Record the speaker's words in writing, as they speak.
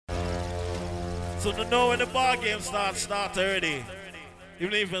So to know when the ball game start already.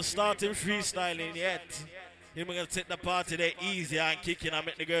 Even if you're starting freestyling yet, you're going to take the party there easy and kick in and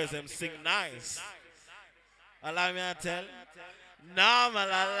make the girls them sing nice. Allow me to tell. Normal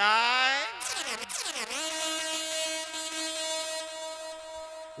alive.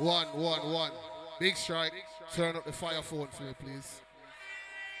 1, 1, 1. Big strike. Turn up the fire phone for me, please.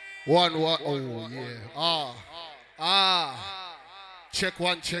 1, 1. Oh, yeah. Check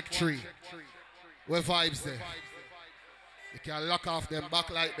 1, check 3. Where vibes there? You can lock off them back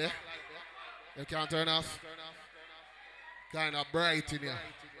light there. You can't turn off. Kind of bright in here.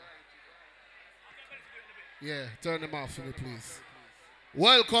 Yeah, turn them off for me, please.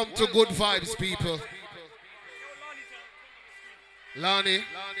 Welcome to Good Vibes, people. Lonnie,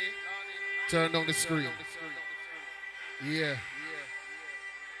 turn down the screen. Yeah.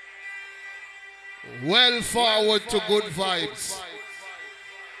 Well forward to Good Vibes.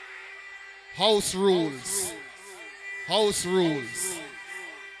 House rules. House rules.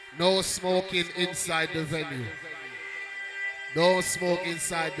 No smoking inside the venue. No smoke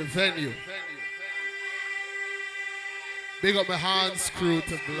inside the venue. Big up my hands crew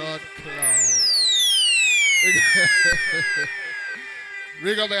to blood clot.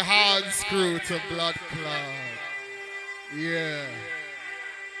 Big up my hands crew to blood clot. Yeah.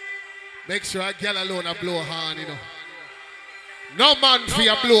 Make sure I get alone and blow a hand, you know. No man for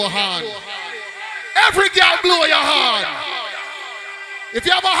you blow a hand. Every girl blow your hand. If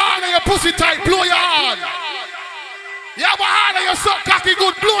you have a hand and your pussy tight, blow your hand. You have a hand and you so cocky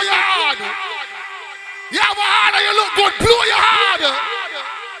good, blow your hand. You have a hand and you look good, blow your hand.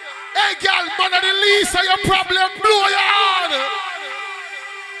 Hey girl, man of the least of your problem, blow your hand.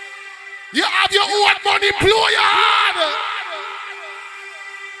 You have your own money, blow your hand.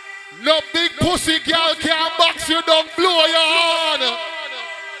 No big pussy girl can't box you down, blow your hand.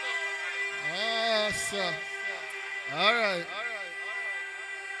 Ah, sir. All right.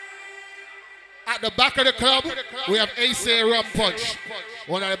 At the back of the club, we have AC Rum Punch.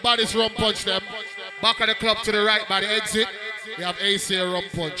 One of the baddest rum punch them. Back of the club to the right by the exit, we have AC Rum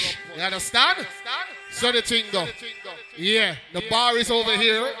Punch. You understand? So the thing go. Yeah, the bar is over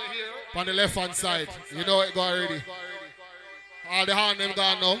here on the left hand side. You know it go already. All the hand them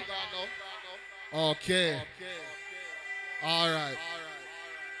gone now. Okay. All right.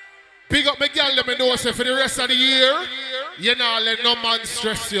 Big up my girl, let me know say for the rest of the year, you not let no man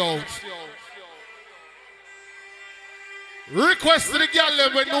stress you out. Request to the girl,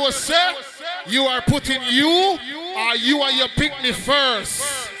 let me know say you are putting you or you and your picnic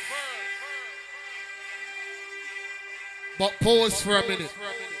first. But pause for a minute.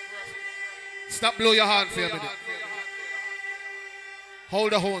 Stop blow your hand for a minute.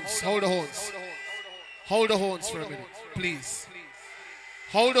 Hold the horns, hold the horns. Hold the horns for a minute, please.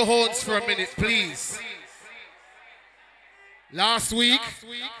 Hold the horns for a minute, please. Last week,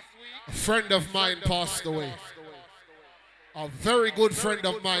 a friend of mine passed away. A very good friend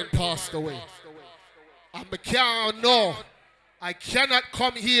of mine passed away. And I cannot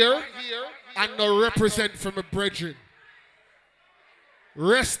come here and not represent for my brethren.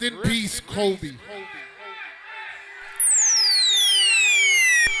 Rest in peace, Kobi.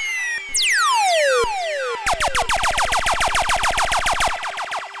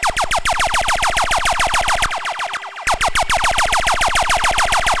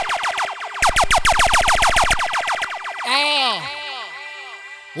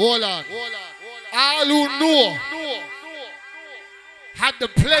 Hold on. All who know had the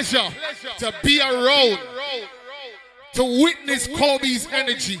pleasure to be around, to witness Kobi's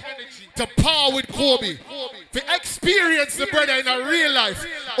energy, to par with Kobi, to experience the brother in a real life.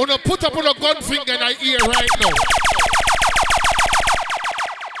 Wanna put up on a gun finger in our ear right now.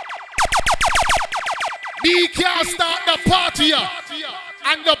 Me can't start the party here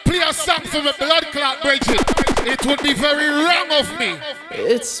and the play a song for my blood clot Bridget. It would be very wrong of me.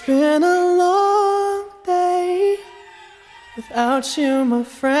 It's been a long day without you, my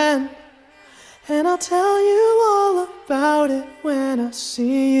friend. And I'll tell you all about it when I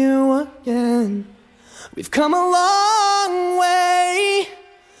see you again. We've come a long way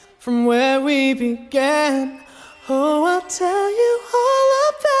from where we began. Oh, I'll tell you all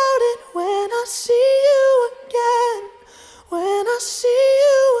about it when I see you again. When I see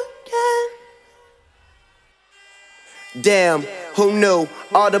you again. Damn, Who knew?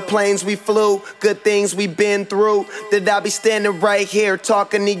 All the planes we flew, good things we been through. That I'll be standing right here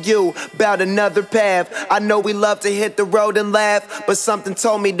talking to you about another path. I know we love to hit the road and laugh, but something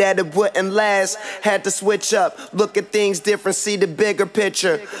told me that it wouldn't last. Had to switch up, look at things different, see the bigger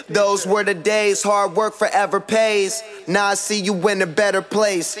picture. Those were the days, hard work forever pays. Now I see you in a better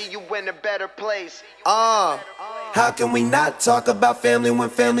place. How can we not talk about family when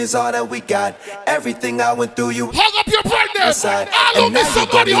family's all that we got? Everything I went through, you hug up your friend there. I love me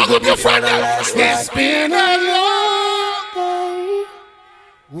somebody, hug up your friend there. It's been a long day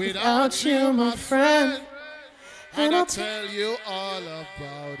without you, my friend. And I'll tell you all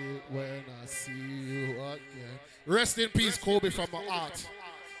about it when I see you again. Rest in peace, Kobi, from my heart.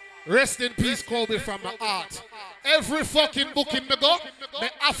 Rest in peace, Kobi, from my heart. Every fucking book in the go, me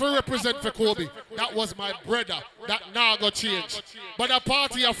have to represent for Kobi. That was my brother. That now go change. But the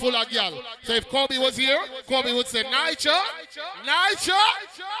party are full of girl. So if Kobi was here, Kobi would say, Nytro,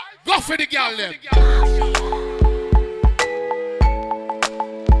 go for the girl then.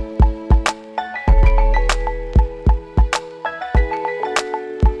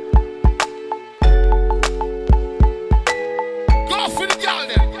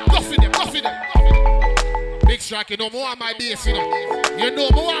 Track, you know more on my bass, you know. You know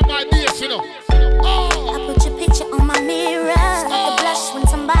more on my bass, you know. Oh. I put your picture on my mirror. I blush when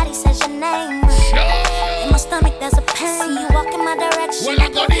somebody says your name. In my stomach there's a pain. See you walk in my direction. Well, I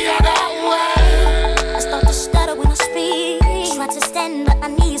go the other way. I start to stutter when I speak. Try to stand but my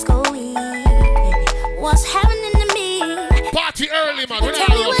knees go weak. What's happening to me? Party early, man. Tell me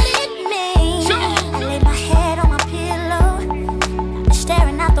what it means. I lay my head on my pillow. I'm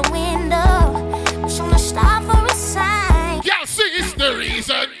staring out the window. Stop for a sign. Yeah, see, it's the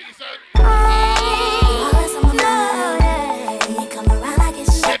reason. You come around, I get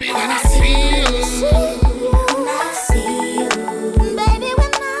shit. Baby, when I see you. When I see you. Baby,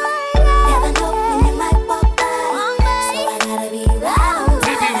 when I never know when you might walk by. So I gotta be right.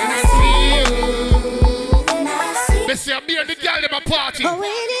 Baby, when I see you. When I see you. Let's say I'm here, the girl in my party.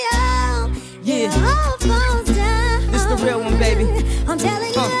 Yeah. This the real one, baby. I'm telling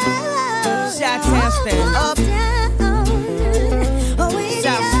you. Shot-town stand up.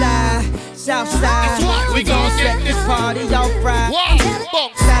 Southside. We gon' set get this party off right. Wow,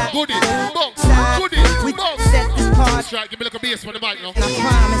 bunks, goody, Set this party. That's right, give me like a bass for the mic now. And I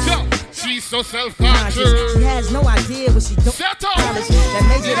promise. Yo, she's so self-conscious. She has no idea what she doing. Set up. That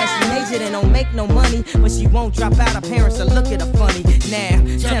major that she majored and don't make no money, but she won't drop out. Her parents will look at her funny. Now,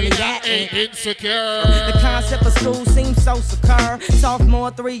 tell me that ain't insecure. The concept of school seems so secure.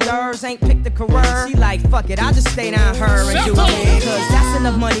 Sophomore 3 years, ain't picked a career. She like, fuck it, I'll just stay down her and do it. Cause that's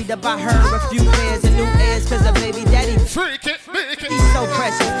enough money to buy her a few pairs of new ears. Cause her baby daddy, freak it, make it. He's so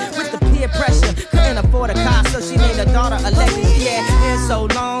precious with the peer pressure. Couldn't afford a car, so she named her daughter Alexis. Yeah, hair so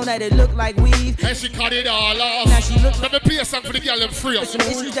long that it looked like weave. And she cut it all off. Now she look like. Let me play a song for the girl them free up. Some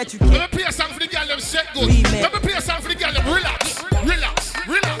issues that you can't. can't. Let me play a song for the girl them set good. Let me play a song for the girl them relax. Relax.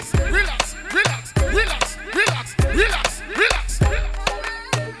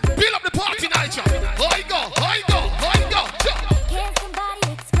 Build up the party, Nytro. How you go? Can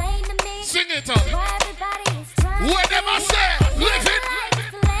somebody explain to me? Sing it up. Whatever say, live it.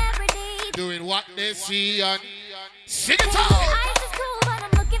 Doing what they see and sing it out. Ice is cool, but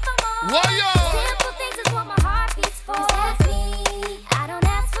I'm looking for more. Simple things is what my heart beats for. That's me. I don't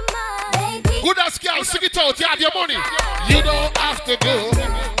ask for much, baby. Good as girl, sing it out. You have your money. You don't have to do.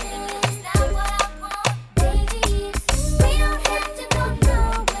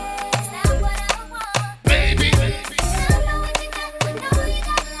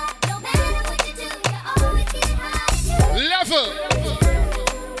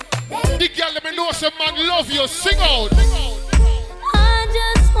 The girl let me know some man love you. Sing out. I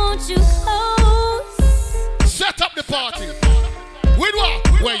just want you close. Set up the party. With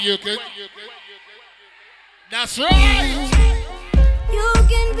what? Where you can. That's right. You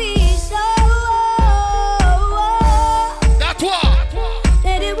can be so. That's what.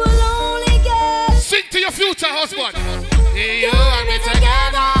 That it will only get. Sing to your future husband. You and me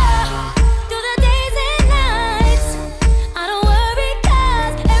together.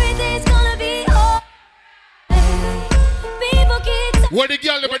 Where the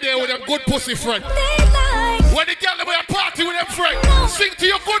girl over there with them good pussy friend? Where the girl over there party with them friend? Sing to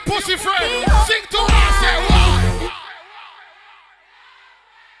your good pussy friend. Sing to us, say what?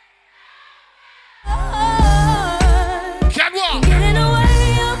 Can walk. Can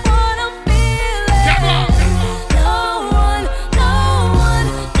walk.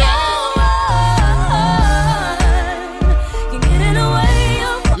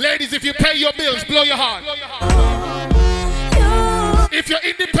 Ladies, if you pay your bills, blow your heart.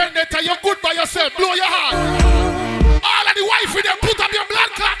 yourself, blow your heart. All of the wife with them, put up your blood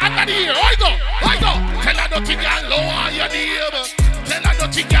clot under the ear. I go. Tell her nothing can lower your neighbor. Tell her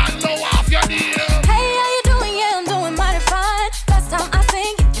nothing can lower off your neighbor. Hey, how you doing? Yeah, I'm doing mighty fine. Last time I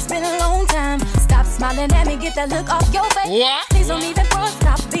think it's been a long time. Stop smiling at me, get that look off your face. What? Please don't even front,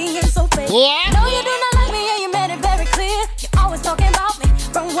 stop being so fake. What? No, you do not like me, and you made it very clear. You're always talking about me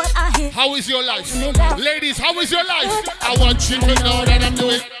from what I hear. How is your life? Ladies, how is your life? I want you to know that I'm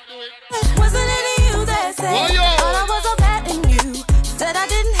doing. Wasn't it you that said thought I was all that in you? Said I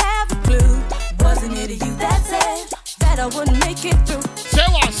didn't have a clue. Wasn't it you that said that I wouldn't make it through? Say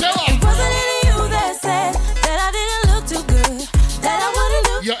what? Wasn't it you that said that I didn't look too good? That I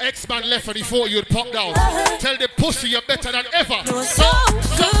wouldn't do. Your ex-man left and he thought you'd pop down. Tell the pussy you're better than ever. So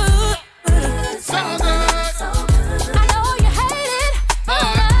good. So good. I know you hate it. I'm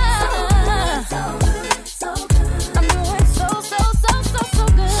doing so good.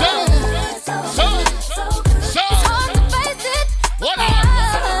 It's hard to face it. What on?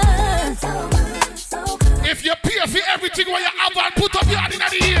 If you pay for everything when you have and put up your hand in the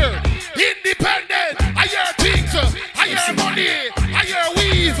ear, independent, I hear things, I hear money, I hear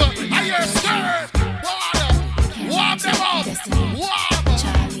weave, I hear skirt. Warm them up. Warm.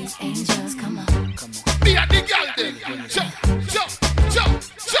 Charlie's Angels, come on. Be at the girl then. Jump.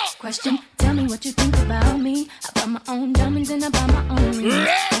 Question, tell me what you think about me. I buy my own diamonds and I buy my own rings.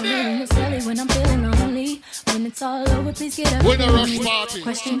 I'm living silly when I'm feeling lonely. When it's all over, please get up. When a rush party.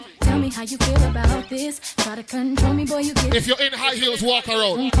 Question, tell me how you feel about this. Try to control me, boy, you get. If you're in high heels, walk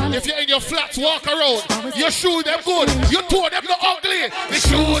around. If you're in your flats, walk around. Your shoes, them good. Your toe, them not ugly. The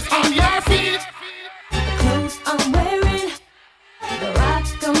shoes on your feet. The clothes I'm wearing. The rock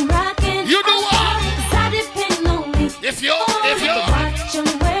I'm rocking. You know what? 'Cause I depend on me. If you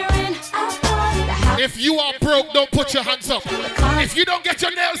If you are broke, don't put your hands up. If you don't get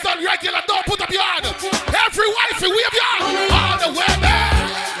your nails done regular, don't put up your hand. Every wifey, wave your hand. All the women,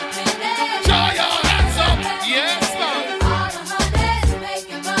 show your hands up. Yes, ma'am.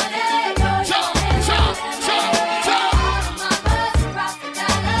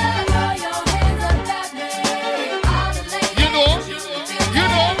 You know.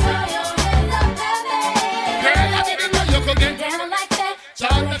 Girl, I didn't know you could get down like that.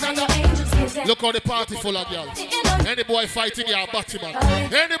 Look how the party full of girls. Any boy fighting your body man.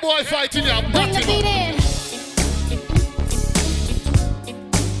 Any boy fighting your body man.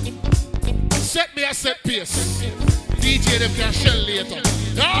 Set me a set piece. DJ them can shell later.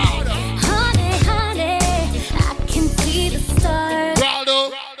 Honey, I can see the stars.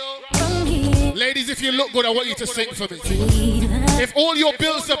 Raldo. From here. Ladies, if you look good, I want you to sing for me. If all your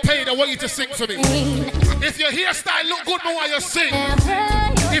bills are paid, I want you to sing for me. If your hairstyle look good, I want you to sing.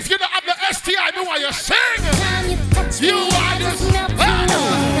 If you don't have the STI, I know why you sing. You are this.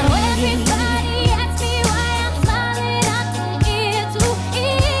 Everybody asks me why I'm smiling out from ear to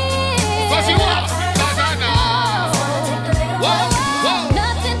ear. Cause you are. Cause I know. Whoa.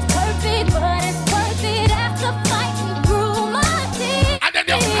 Nothing's perfect, but it's worth it after fighting through my tears. And then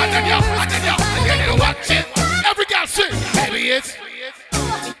you watch it. Every girl sing. Baby, it's.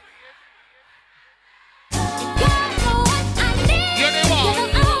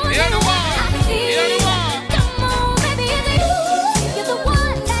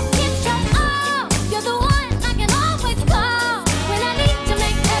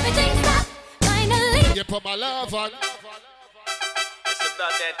 Put my love on. It's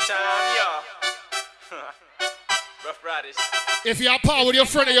about that time, y'all. Rough Riders. If you're part with your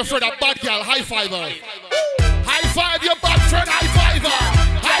friend and your friend a bad girl, high five her. High five your bad friend, high five her.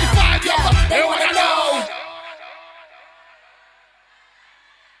 High five your bad. They wanna know.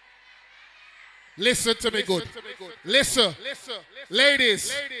 Listen to me good. Listen.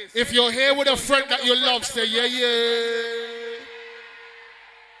 Ladies, if you're here with a friend that you love, say yeah.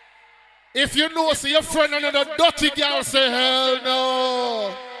 If you know, say your friend another dirty girl, say hell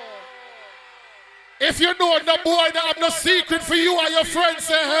no. If you know the boy that have no secret for you and your friend,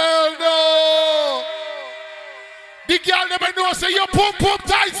 say hell no. The girl never know, say your pump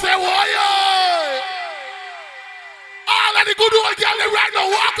tight, say why? All of the good old girl they right now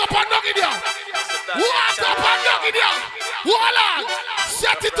walk up and knock it down. Walk up and knock it down. Voila.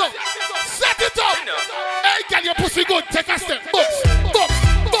 Set it up. Hey girl, your pussy good. Take a step. Box.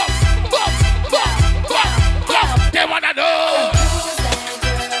 They wanna know.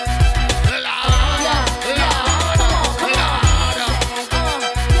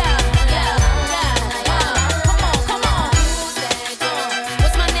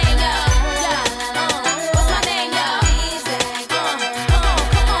 What's my name, y'all?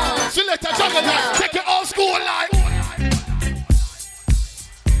 Select a jungle line. Take your old school line.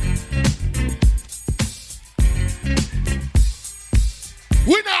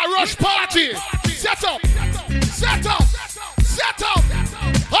 We now rush party. Set up. Set up. Set up.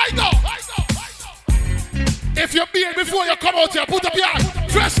 I know. If you're being before you come out here, put up your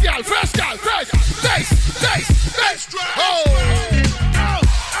hand. Fresh girl, fresh girl, fresh. Taste. Oh.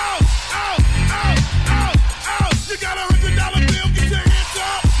 You got $100 bill, get your hands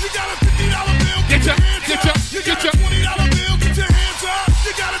up. You got a $50 bill, get your hands up. You got a $20 bill, get your hands up.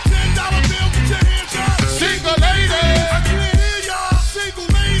 You got a $10 bill, get your hands up. Single ladies. I can't hear y'all. Single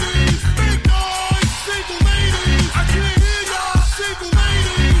ladies. Make noise. Single ladies. I can't hear y'all. Single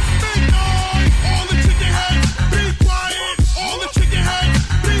ladies. Make noise. All the chicken heads, be quiet. All the chicken heads,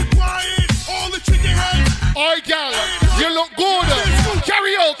 be quiet. All the chicken heads. Oi, girl, you look good.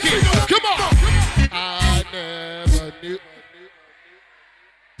 Karaoke. Come on. I never knew.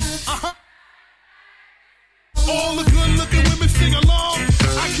 All the good looking women sing along.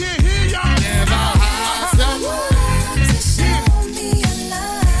 I can't hear y'all. Never had someone to show me a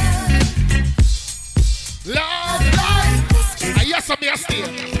love. Yes, I'm here still.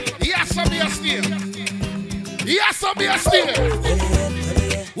 Yes, I'm here still. Yes, I'm here still.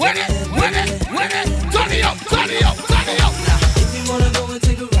 When it. Turn it up. If you wanna go and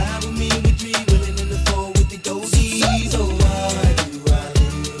take a ride with me, we three willing in the four with the dozies. Oh, why do I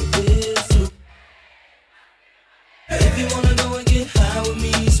live this? If you wanna go and get high with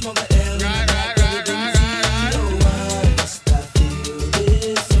me, smoke a L. Right. Oh, why must I feel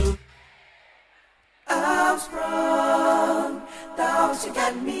this? I'm sprung, thought you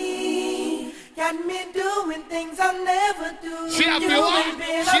got me doing things I'll never do. She have you me what? ain't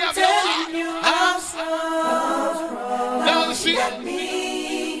been, She I'm have me telling what? you, I'm sprung. No, she got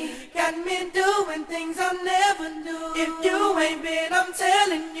me doing things I'll never do. If you ain't been, I'm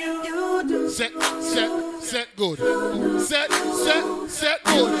telling you, you do. Set good. Set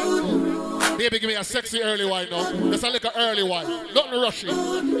good. Baby, give me a sexy early wine now. That's a little early wine. Nothing rushy.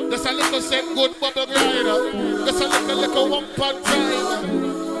 That's a little set good bubble grinder. That's a little one pot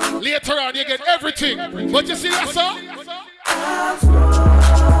time. Later on, you get everything. But you see that song? I'm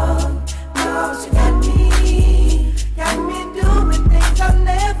strong. Now she got me doing things I'll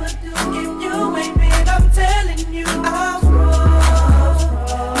never do. If you ain't been, I'm telling you, I'm strong.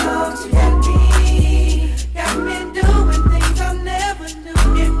 Now she got me doing things I'll never do.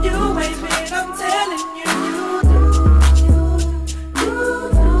 If you ain't been, I'm telling you, you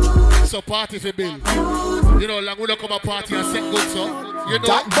do. So party for Bill. You know, like we don't come a party and set good, so you know.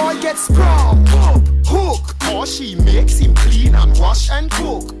 That boy gets sprung up, hook, or she makes him clean and wash and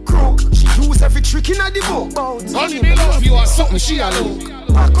cook. Crook, she use every trick in the book. Only me love you or something she a look.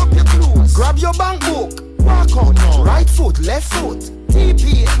 Pack up your clothes, grab your bank book, walk out now. Right foot, left foot,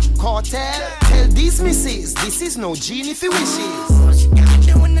 TP, cartel. Tell these misses, this is no genie if he wishes. She got me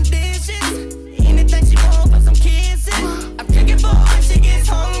doing the dishes. Anything she wants for some kisses. I'm picking for her when she gets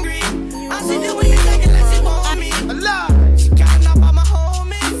hungry. I see doing anything like she want me. She counting up all my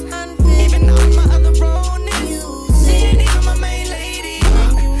homies, even all my other bronies. She ain't even my main lady.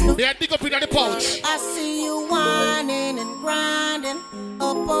 They are dig up in the pouch. I see you whining and grinding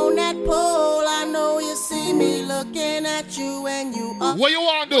up on that pole. I know you see me looking at you and you are. What you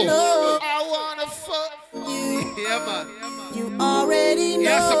want to do? I wanna fuck you. Yeah, man. You already know.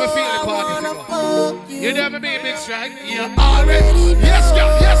 Yes, I'm a feeling I party. wanna fuck you. You never be a big strike. You already. Yes,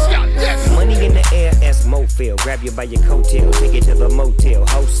 girl. Yes. Money in the air as Mofil. Grab you by your coattail, take it to the motel.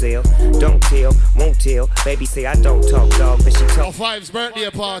 Wholesale, don't tell, won't tell. Baby say I don't talk, dog, but she talk. 5's birthday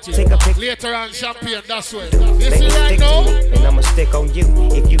party. Take a pic. Later on, champagne. That's way. Baby, You see right stick now? to me, and I'ma stick on you.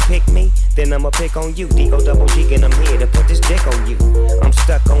 If you pick me, then I'ma pick on you. D-O-double-G, and I'm here to put this dick on you. I'm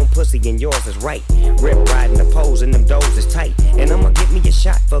stuck on pussy and yours is right. Rip riding the pose and them doors is tight. And I'ma give me a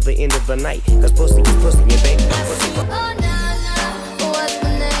shot for the end of the night. Cause pussy is pussy and baby, pussy. Oh, nah, nah, what's my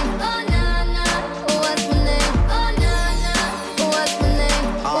name? Oh, nah, nah, what's my name? Oh, nah, nah, what's my name?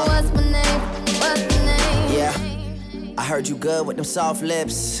 What's my name? What's my name? Yeah, I heard you good with them soft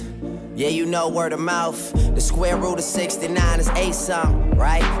lips. Yeah, you know word of mouth. The square root of 69 is 8 something,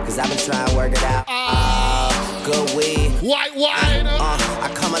 right? Cause I've been trying to work it out. Good weed. White wine.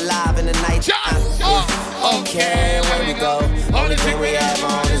 I come alive in the night. Okay, where we go? Only thing we have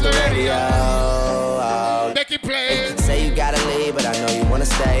on is the radio. Make it play. Say you gotta leave, but I know you wanna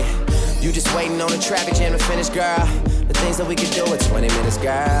stay. You just waiting on the traffic jam to finish, girl. The things that we could do in 20 minutes,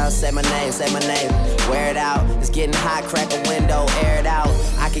 girl. Say my name, wear it out. It's getting hot, crack a window, air it out.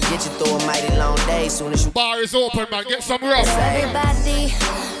 I could get you through a mighty long day soon as you. Bar is open, man. Get some rum. Everybody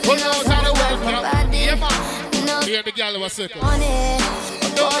Who knows how to work, man? body. Yeah, man. Here the gal was sick. On it,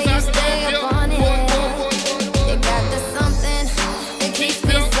 boy, you stay up on it. You got the something that keeps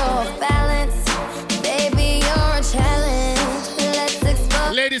me so off balance. Baby, you're a challenge. Let's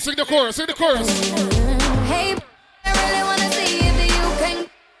explore. Ladies, sing the chorus, sing the chorus. Hey, I really wanna see if you can.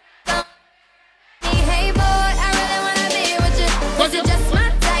 Hey, boy, I really wanna be with you. 'Cause you're just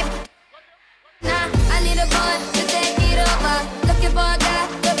my type. Nah, I need a boy to take it over. Looking for a guy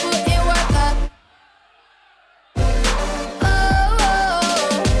to put in work up.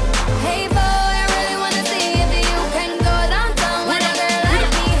 Hey boy, I really wanna see if you can go downtown with a girl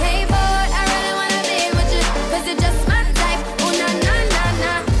like me. Hey boy, I really wanna be with you, 'cause you're just my type. Oh na na na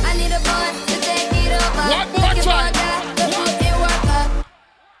na, I need a boy to take it over. Looking for a guy to put in work up.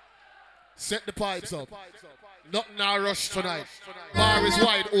 Set the pipes up. Nothing now rush tonight. Bar is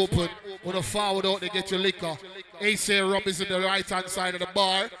wide open. Wanna forward out to get your liquor. AC rum is in the right hand side of the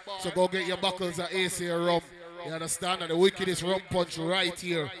bar. So go get your buckles at AC rum. You understand? And the wickedest rum punch right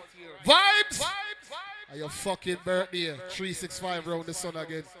here. Vibes! And your fucking birthday. 365 round the sun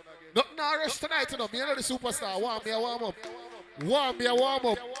again. Nothing now rush tonight, you know. Me and the superstar. Warm me a warm up. Warm me a warm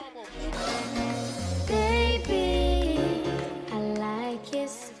up. Baby, I like your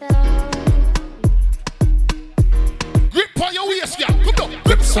style. Grip on your waist, yeah. Come on.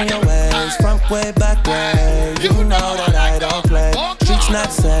 Grips on your waist, front way, back way. You know that I don't play. Streets not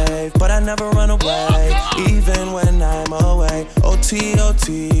safe, but I never run away, even when I'm away. OT,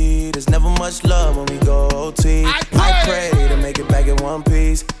 OT, there's never much love when we go OT. I pray to make it back in one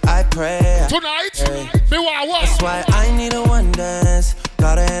piece. I pray. Tonight, that's why I need a one dance.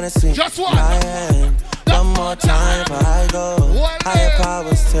 Got a Hennessy just in my hand. One more time before I go. Higher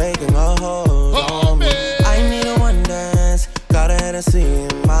powers taking a hold on me. I need a one dance. Got a Hennessy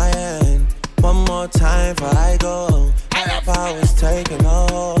in my hand. One more time before I go. Higher powers taking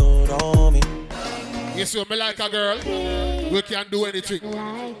a hold on me. You see, when me like a girl, we can do anything.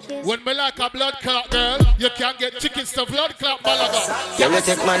 When me like a blood clot girl, you can get tickets to blood clot Malaga. Yeah, we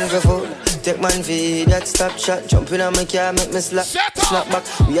take man for food, take man for that stop shot. Jump in on my car, make me slap back.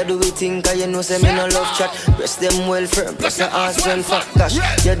 We a do we think, cause you know say me no love chat. Press them well firm, plus the ass well fat. Gosh,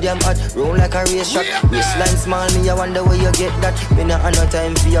 you damn hot, roll like a race shot. Waistline small, me I wonder where you get that. Me not have no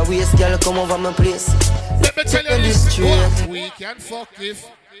time for your waist, girl, come over my place. Let me tell you this, we can fuck if.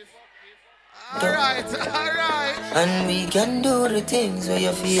 Alright, alright. And we can do the things where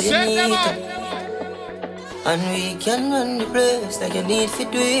you feel you need to. And we can run the place like you need to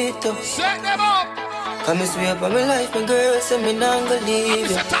do it too. Set them up. Come and sweep on my life, my girl, say me not gonna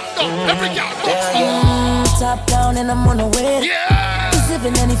leave you. Top down and I'm on the way. Yeah.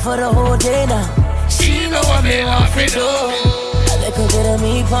 Sipping any for the whole day now. She know what me want to do. I let her get at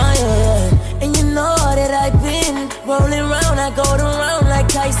me fire. And you know that I've been rolling round, I go around like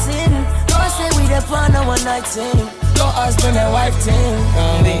Tyson. I say we the fun of one night thing. No husband and wife thing.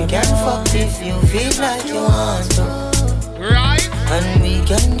 We can fuck if you feel like you want to. Right? And we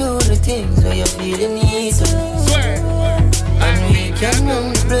can do the things where you feel the need to. Swear. And we can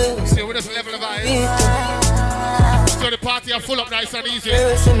run the place. See, with this level of vibes. So the party are full up nice and easy.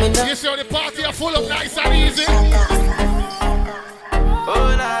 You see how the party are full up nice and easy.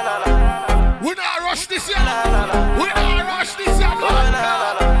 Oh, la, la, la. We not rush this year. We not rush this year.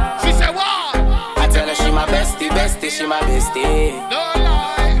 She said what? I tell her she my bestie, bestie, she my bestie. No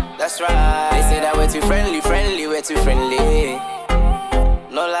lie. That's right. They say that we're too friendly, friendly, we're too friendly.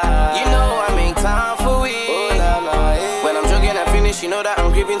 No lie. You know I make time for we. Oh la la. Yeah. When I'm jogging and finish, you know that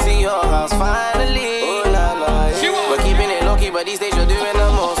I'm creeping to your house finally. Oh la la. Yeah. We're keeping it low key, but these days you're doing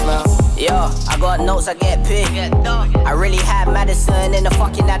the most now. Yo, I got notes, I get picked. I really had Madison in the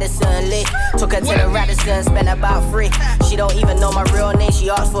fucking Addison lit. Took her to the Radisson, spent about 3. She don't even know my real name, she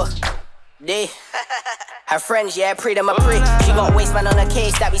asked for D. Her friends, yeah, pre them a pre. She got waistband on her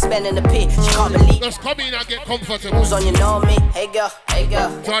case that we spend in the pit. She can't believe. Just come in and get comfortable. Who's on, you know me? Hey girl, hey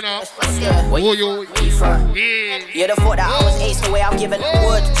girl. Turn up. Where you from? You'd have thought that I was ace the way I'm giving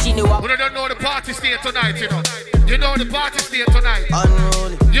wood. She knew I. We don't know the party stay tonight, you know. You know the party stay tonight.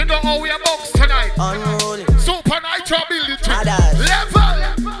 Unruly. You know how we are box tonight. Unruly. Supa Nytro building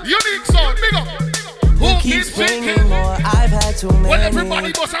level. Unique sound, big up. Who keeps drinking more? I've had too many. When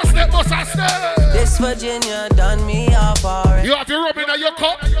everybody must have step, must have step. This Virginia done me off already. You have your rubbing on your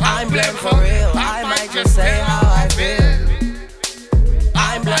cup. I'm blamed for real. I might just say how I feel.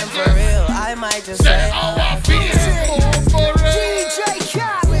 I'm blamed for real. I might just say how I feel.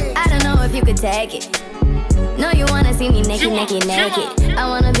 I don't know if you could take it. No, you wanna see me naked, naked, naked. I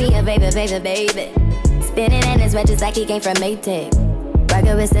wanna be a baby, baby, baby. Spinning in his red just like he came from Maytag.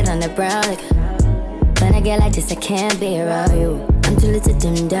 Rocket with it on the brown like. When I get like this, I can't be around you. I'm too little to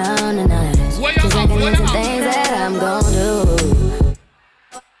dim down the night. Cause I can into things that I'm gon' do.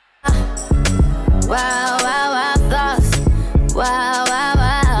 Wow, wow, wow, thoughts. Wow, wow,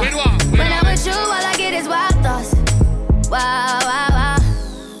 wow. When I'm with you, all I get is wild thoughts. Wow, wow, wow.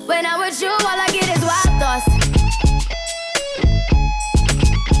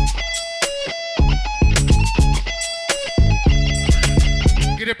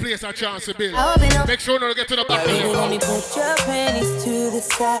 a chance to build. Open up. Make sure you don't get to the back of Baby, let me it. put your panties to the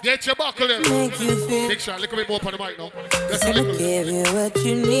side. Get your buckle in. Make you feel. Make sure, look a bit more up on the mic now. Let's I'ma look. give you what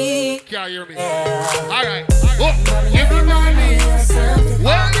you need. Can't hear me. Yeah. Alright. Oh, you remind me.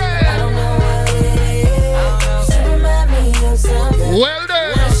 Well I there. don't know what it is. You remind me of something. Well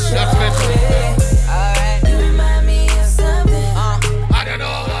there. That's better. You remind me of something. I don't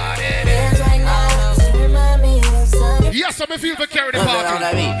know what it is. Right now. You remind me of something. Yes, I'm feel for carry the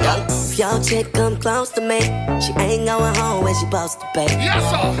party. If your chick come close to me, she ain't going home when she supposed to pay. Yes,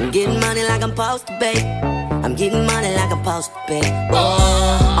 sir. I'm getting money like I'm supposed to pay. I'm getting money like I'm supposed to pay.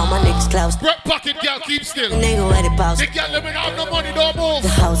 All my niggas close. Break pocket girl, keep still. Nigga, where they post? The girl living out no money, no move. The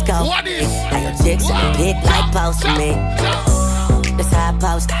house go. What is? Like a chicks in the pit, like post to me. That's how I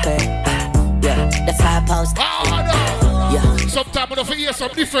post to pay. Yeah, that's how I post to Oh, no. Yeah. Sometimes I don't hear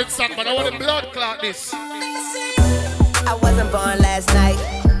some different song, but I want to blood clot this. I wasn't born last night.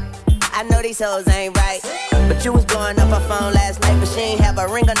 I know these hoes ain't right. But you was blowing up her phone last night. But she ain't have a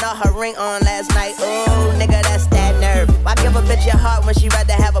ring or not her ring on last night. Ooh, nigga, that's that nerve. Why give a bitch your heart when she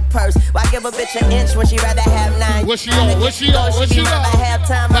rather have a purse? Why give a bitch an inch when she rather have 9? What she on? What she on? What she on? I have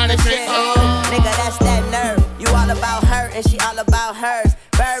time on the shit. Nigga, that's that nerve. You all about her and she all about hers.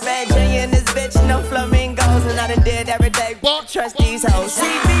 Birdman Jr. and this bitch, no flamingos. And I done did every day. Trust these hoes. See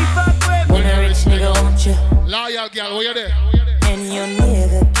me fuck with me. When a rich nigga want you. Loyal girl, where you there? And your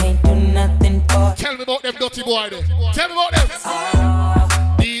nigga can't do nothing for. Tell me about them dirty boy there. Tell me about them.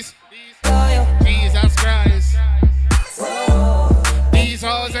 These. Jesus Christ. These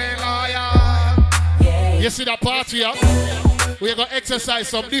hoes ain't loyal. You see that party up? We're gonna exercise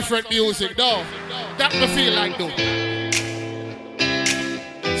some different music, though. That me feel like, though.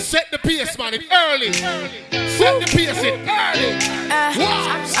 Set the pace, man, it early. Set the pace, it early.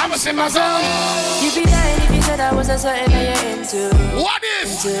 I'ma sing my song. You be lying if you said I was a certain that you're into. What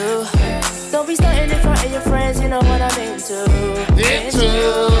is? Don't be starting in front of your friends, you know what I'm into.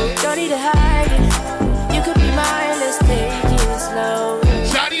 Don't need to hide it. You could be mine, let's take it slow.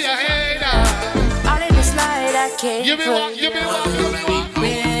 Shawty, I hate that. All in the slide, I can't. You be what? You be what? You be what?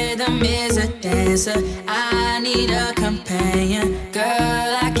 Rhythm is a dancer. I need a companion. Girl,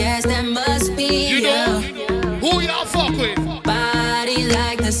 I guess that must be you. Know who y'all fuck with? Body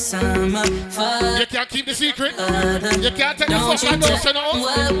like the summer. You can't keep the secret. You can't take the fuck and don't say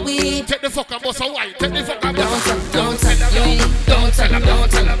no. Take the fuck and bust a white. Take the fuck and bust a white. Don't tell them. Don't tell them. Don't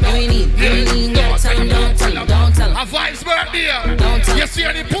tell them. Don't tell them. A Vibe's birthday. You see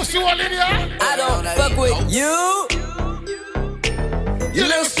any pussy all in here? I don't fuck with you. You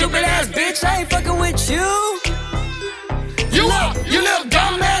little stupid ass bitch, I ain't fucking with you. You little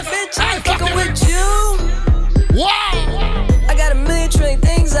dumb ass bitch, I ain't fucking with you. Wow. I got a million trillion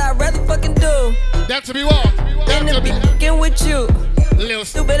things I'd rather fucking do. That to be what? Than to be fucking with you. Little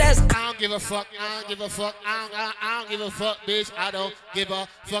stupid ass. I don't give a fuck. I don't give a fuck. I don't give a fuck, bitch. I don't give a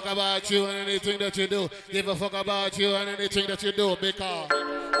fuck about you and anything that you do. Give a fuck about you and anything that you do, because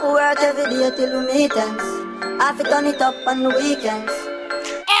work every day till we meet ends. I fi turn it up on the weekends.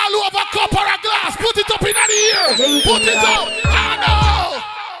 All over cup or a glass, put it up in the ear. Put it up. I know.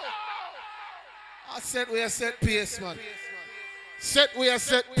 I said we are set pace, man. We are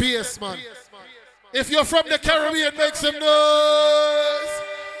set pace, man. If you're from the Caribbean, make some noise.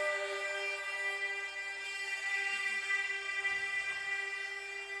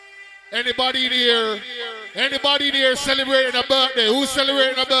 Anybody there? Anybody there celebrating a birthday? Who's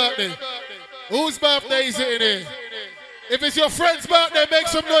celebrating a birthday? Whose birthday is it in here? If it's your friend's birthday, make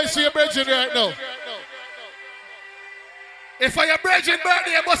some noise for your brethren right now. If for your brethren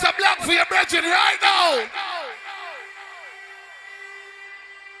birthday, you must have block for your brethren right now.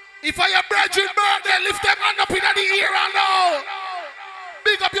 If for your brethren birthday, lift them hand up in the ear right now.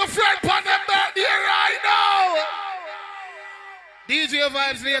 Big up your friend on their birthday right now. DJ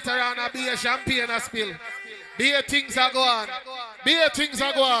vibes later on, I'll be a champagne a spill. Beer things are going. Beer things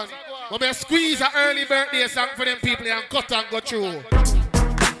are going. When we squeeze an early birthday song for them people and cut and go through.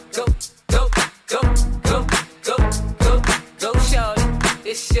 Go, go, go, go, go, go, go, shorty.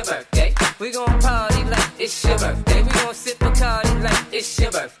 It's your birthday. We gon' party like it's your birthday. We gon' sip Bacardi like it's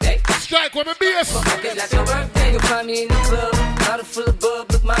your birthday. Strike with me bass. Okay, that's your birthday. You'll find me in the club, bottle full of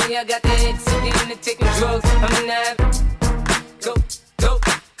bub. Look, mommy, I got the X. I'm into taking drugs. I'm in that. Go, go,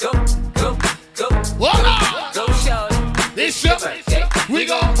 go, go, go. Voila! Go, shorty. It's your birthday. We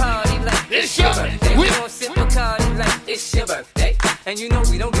gon' party like it's your birthday. We gon' sip Bacardi like it's your birthday. And you know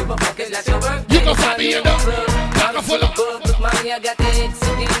we don't give a fuck, it's not your birthday. You can find me in the club, bottle full of bub. Look, mommy, I got the X.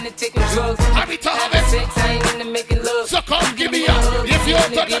 I'm into taking drugs. I be talking sex, I ain't into making love. So come give me up. If you're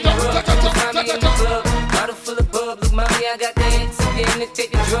bottle full of bub. Look, mommy, I got the hits. I'm getting to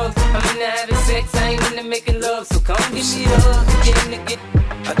taking drugs. I'm into having sex. I ain't into making love. So come give me a hug. I'm getting to get.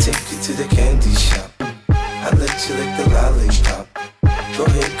 I take you to the candy shop. I let you lick the lollipop. Go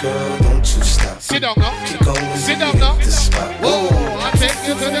ahead, girl, don't you stop. Sit down now. Keep going. Sit down now. The spot. Whoa, I take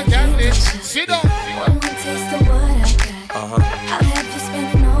you to the candy. Sit down. One more taste of what I got. I'll have you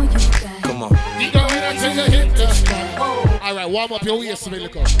spending all you got. Come on. You go in until you hit the spot. All right, warm up your waist,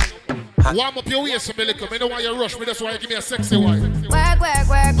 Milico. Warm up your waist, Milico. I don't want you to rush me. That's why you give me a sexy wine. Work, work,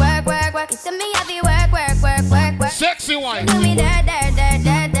 work, work, work, work. You see me happy work, work, work, work, work. Sexy wine. Do me that, that, that,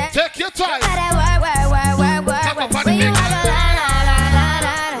 that, that. Take your time. Work, work, work, work, work, work, work. When you have a la, la, la, la,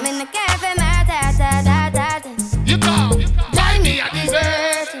 la. I'm in the cafe, my ta, ta, ta, ta, ta. You go. Find me at this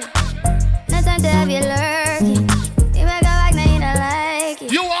end. No time to have you lurking. You make a like, now you don't like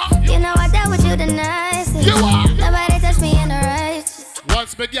it. You are. You know I dealt with you the nicest. You are. Nobody touched me in the righteous.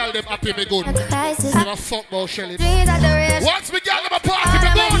 Once me girl them happy me good. Crisis. Give a fuck about Shelly. Dreams are duration. Once me girl them a party All me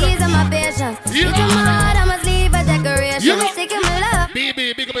of my good. needs and my patience. You You do my know. heart, I must leave a decoration. You know. I'm sick of my love.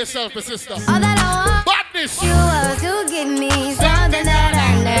 BB, big up yourself, my sister. All that I want. Badness. You are to give me something that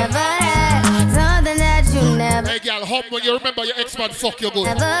I never had. Something that you never. Hey girl, home when you remember your ex-man fuck you good.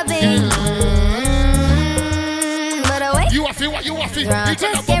 Never been. But away. You a feel what you a feel. Drunk, You take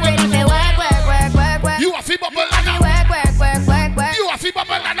a just get bubble ready and for work, work, work, work, work. you a feel bubble Work, and work, work, work, work, work. you a feel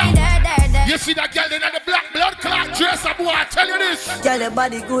bubble and you see that girl in the black blood clot dress, I'm gonna tell you this. Girl, your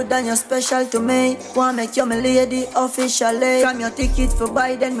body good and you're special to me. Wanna make you my lady officially. From your ticket for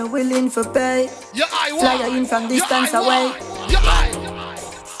buy, then me willing for pay. Your eye fly you in from distance away. Your eye.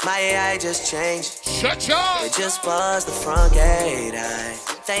 My AI just changed. Shut up. It just buzzed the front gate.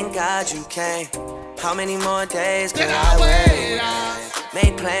 Thank God you came. How many more days can I wait? I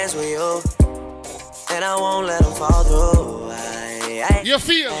made plans with you, and I won't let them fall through. You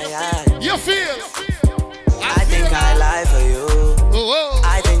feel? You feel? I think I lie for you.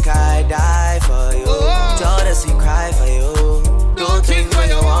 I think I die for you. Jodeci cry for you. Do things when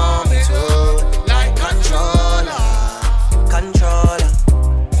you want me to. Like controller. Controller.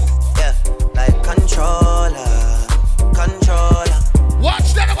 Yeah, like controller. Controller.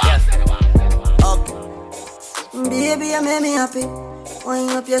 Watch that one. Okay. Baby, you make me happy.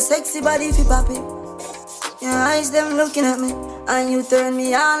 Wind up your sexy body if you poppy. Your eyes them looking at me. And you turn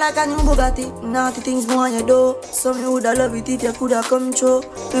me on like a new Bugatti. Naughty things more on your door. So me woulda love it if you coulda come true.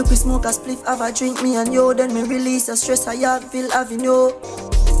 Make we smoke a spliff, have a drink, me and you. Then me release the stress I have, feel having you.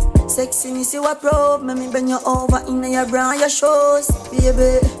 Sexiness you a probe. Make me bend you over in your bra, your shoes.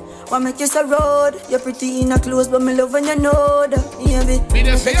 Baby, wanna make you so road. You're pretty in a clothes, but me love when you know that. Baby,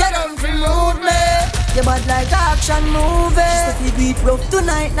 make you don't feel move me. You bad like action movie. Just if you beat rough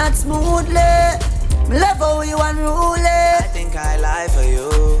tonight, not smoothly. Love how you unruly. I think I lie for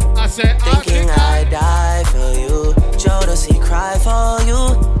you. I said thinking I die for you. Jodeci cry for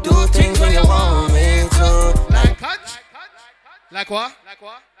you. Do things when you want me to. Like catch? Like what?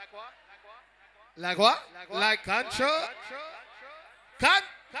 Like what? Like control? Cut?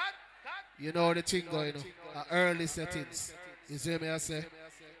 You know the thing going on. Early settings. You see me I say?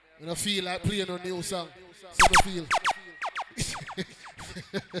 You don't feel like playing a new song. So you feel.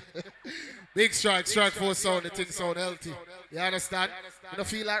 Big strike force sound, the thing sound healthy. You understand? You don't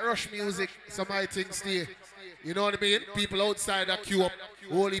feel like rush music, some of my things stay. You know what I mean? People outside that queue up,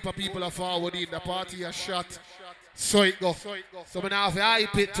 whole heap of people are forward in, the party are shot. So it go. So we now have to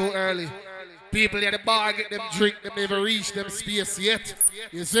hype it too early. People at the bar get them drink, them never reach them space yet.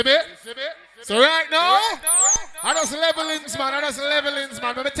 You see me? So right now, I just levelings,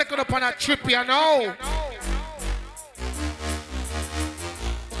 man. Let me take it up on a trip here now.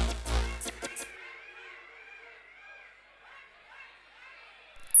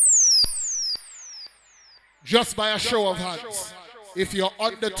 Just by a show of hands. If you're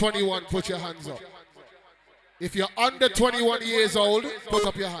under 21, put your hands up. If you're under 21 years old, put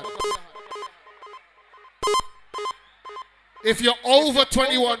up your hand. If you're over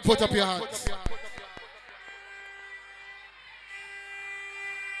 21, put up your hands.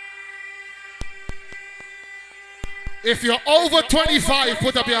 If you're over 25,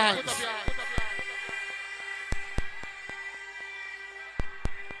 put up your hands.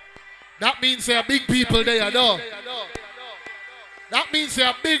 That means there are big people there, no? That means there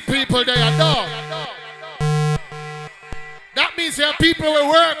are big people there, no? That means there are people who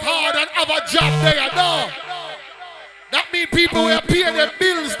work hard and have a job there, no? That means people who pay their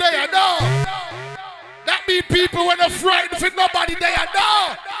bills there, no? That means people who are not frightened for nobody there,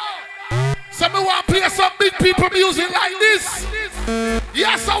 no? So me want to play some big people music like this.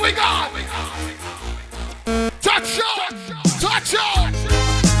 Yes, how we got? Touch out! Touch out!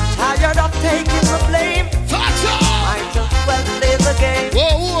 Tired of taking the blame. Touch out!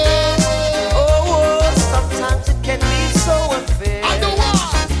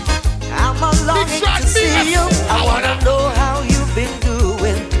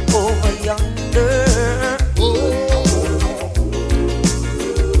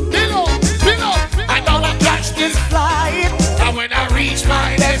 reach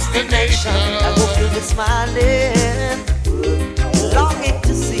my destination. I hope you'll be smiling, longing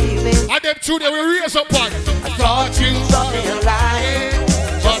to see me. And them two, they will raise up on. I thought you dropped me a line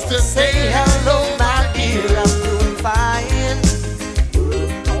just to say hello, my dear. I'm doing fine.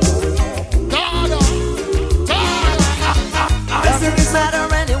 Doesn't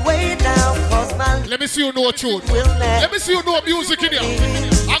matter anyway now, cause my let me see you know tune. Let me see you know music in here.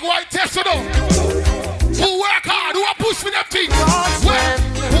 I go and test it out. Who work hard, who push for them things.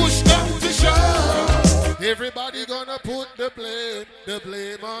 Push them to show. Everybody gonna put the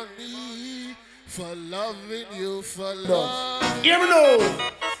blame on me for loving you for love. Hear me now.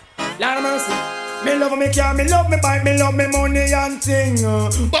 Lord of mercy. Me love me car, me love me bike, me love me money and thing.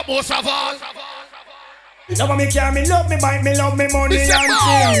 But most of all, love me car, me love me bike, me love me money and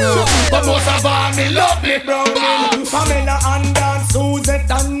thing. But most of all, me love me Browning, Pamela and Dan, Suzette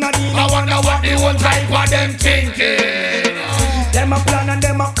and Nadine. I wonder what the whole type of them thinking. Them a plan and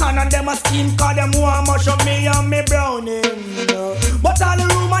them a con and them a scheme, cause them want much of me and me Browning. But all the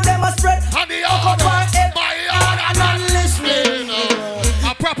rumor them a spread, and the other, my yard and not listening.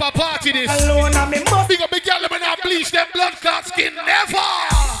 A proper party this. Alone and me must big up big girl, them and I bleach them blood clot skin never.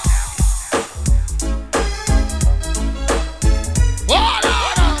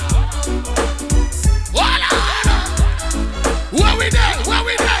 Where we there? Where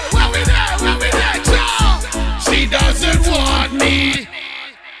we there? Where we there? Where we there? She doesn't want me.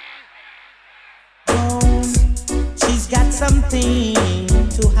 She's got something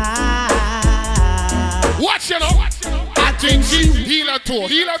to hide. Watch you know. I think she heal her toe.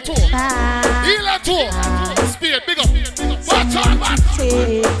 Heal her toe. Heal her toe. Speed, big up. Watch on, man.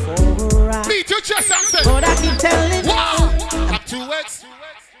 Beat your chest and say. But I keep telling you. Wow. I'm too wet.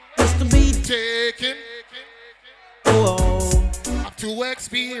 Just to be taken. Oh. I'm too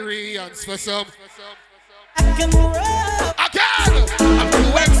experienced for some. I can rub. Again. I'm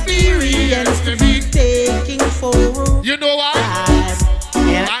too experienced to be taking for. You know what?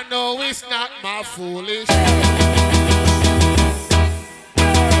 Yeah. I know it's not my foolish.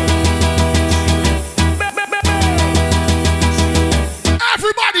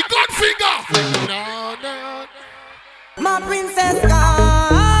 Everybody, gun finger. No, no. My princess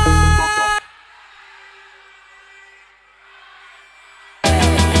gone.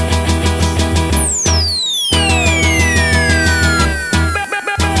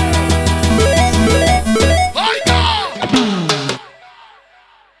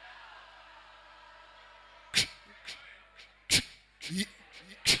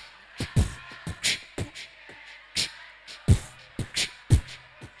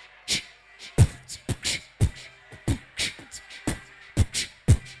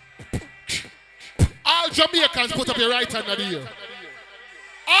 Jamaicans, put up your right hand in the air.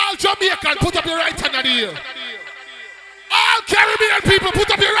 All Jamaicans, put up your right hand in the air. All Caribbean people, put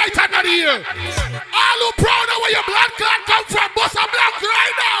up your right hand in the air. All who proud of where your blood clot come from, bust a black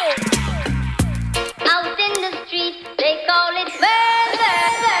right now. Out in the street, they call it murder.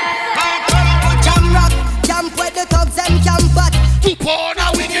 Jam rock, jump where the thugs and camp at. Keep on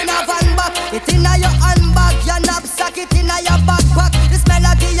a wing in a van back. It in a your handbag, your knapsack, it in a your backpack. This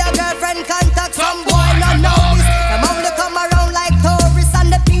melody your girlfriend contact. Some boy no know this. Them only come around like tourists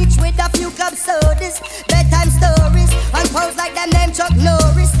on the beach with a few club sodas, bedtime stories, and pose like them name Chuck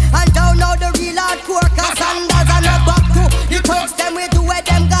Norris. And don't know the real hardcore, cause Sanders are not back to. The thugs them we do where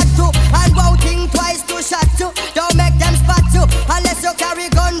them got to. And won't think twice to shot to. Don't make them spot you, unless you carry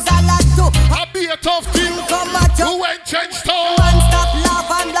guns a lot to. I'll be a tough team. Come at you. Who went change town? One stop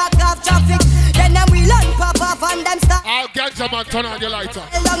laugh and block off traffic. Then them we learn pop off and them stop. All ganja man, turn on your lighter.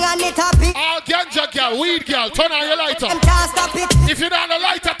 Long and it happy. All ganja girl, weed girl, turn on your lighter. Them can't stop it. If you're not on the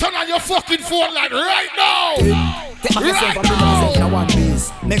lighter, turn on your fucking phone light right now. Take myself and bring myself in a one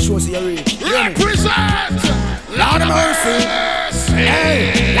piece. Make sure you're real. Represent Lord of mercy.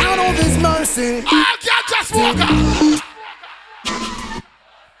 Hey, Lord of his mercy. All ganja smoker.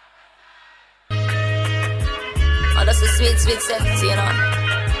 Oh, that's a sweet, sweet 70, you know.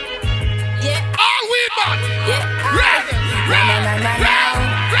 Yeah. All weed man. Yeah. Red.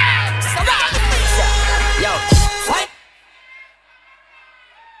 Yo. Fight.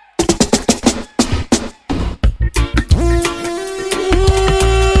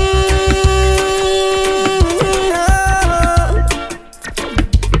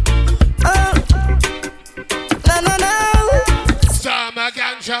 Sama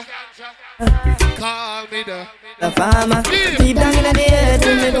ganja. Call me the farmer. Deep down in the earth,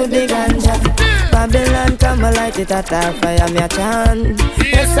 we put the ganja. Babylon come and light it at our fire, me a chant.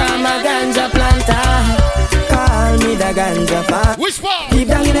 Yes, I'm a ganja planter. call me the ganja fan. Which part? Keep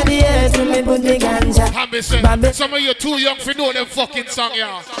down in the air till me put the ganja. Some of you too young for know them fucking song,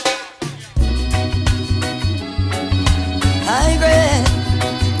 yeah. High grade,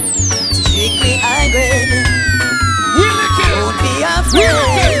 strictly high grade. Don't be afraid.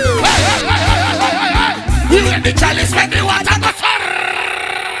 You in the chalice when the water goes.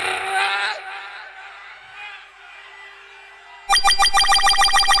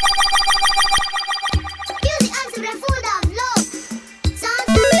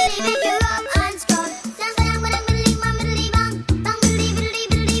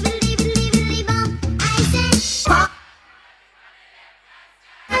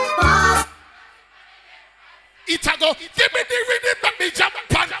 Itago, give me the rhythm, let me jump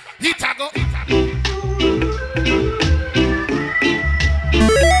on. Itago.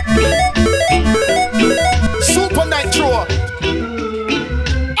 Supa Nytro.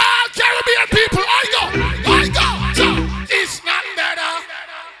 All Caribbean people, I go. It's not better.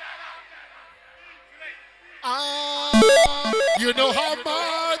 You know how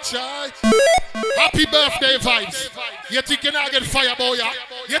much I. Happy birthday vibes. You think you not get fire, boy?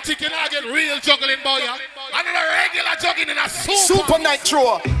 You think you not get real juggling, boy? And a regular juggling in a Supa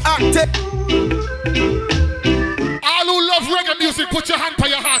Nytro. Active. All who love reggae music, put your hand by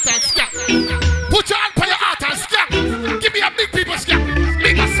your heart and stamp. Put your hand by your heart and stamp. Give me a big people stamp.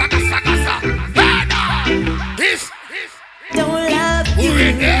 Big a saga. This. Don't love you.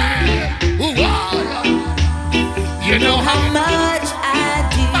 You know how much I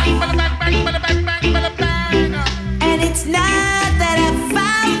do. And it's not that I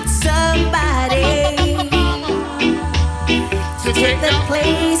found somebody to take the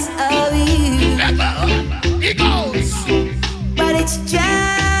place of you. It goes. But it's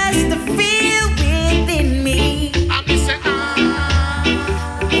just the feel within me.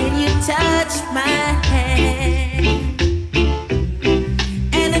 When you touch my hand.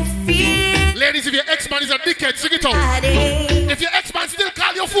 And it feels. Ladies, if your ex-man is a dickhead, sing it out. If your ex-man still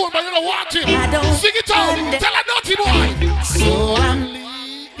call your phone but you don't want him, sing it out. Tell a naughty boy. So I'm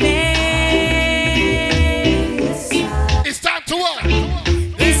it's time to work.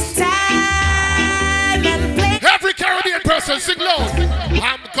 It's time and place. Every Caribbean person sing low.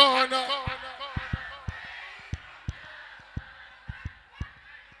 I'm gonna.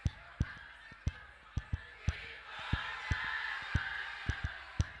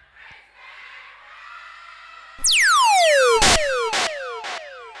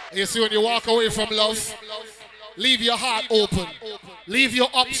 You see, when you walk away from love, leave your heart open. Leave your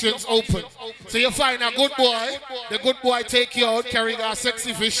options open. So you find a good boy, the good boy take you out, carrying a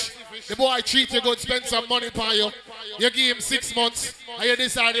sexy fish. The boy treat you good, spend some money for you. You give him 6 months, and you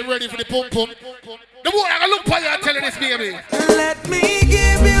decide you're ready for the pum pum. The boy I look for you and tell you this, baby. Let me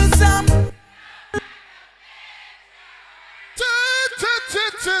give you some.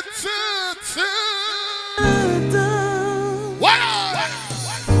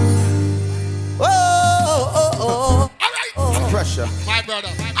 Pressure. My brother.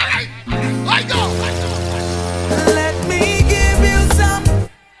 All right. I go. Let me give you some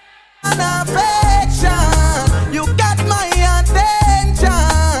affection. You got my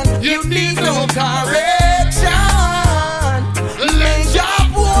attention. You need no correction. Major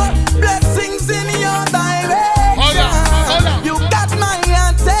war blessings in your direction. Hold on. You got my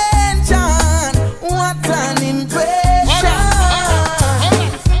attention. What an impression.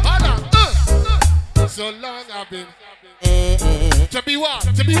 Hold on. So long I've been. To be what?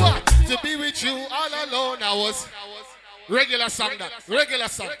 To be with you all alone. I was regular song that. Regular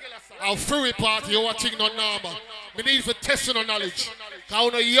song. Our free party, you're watching no normal. We need for testing on knowledge. Cause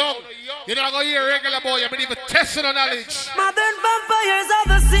when you're young, you're not going to hear regular boy. We need for testing on knowledge. Modern vampires of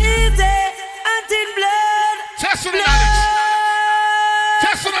the city, until blood. Testing on knowledge.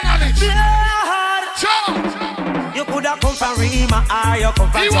 Testing on knowledge. Blood. You could have come from Rima or you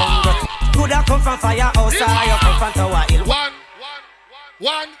come from Jungle. Could have come from Firehouse or you come from Tower Hill. One.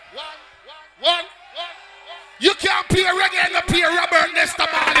 You can't play reggae and play Robert Nesta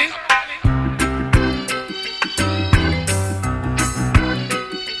Marley.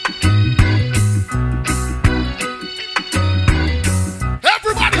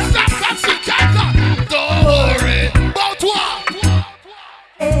 Everybody stop and sing Kaka. Don't worry about what.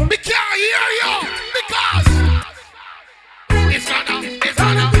 We can't hear you because it's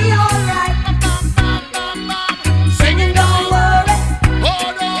gonna be alright. Singing, don't worry. Oh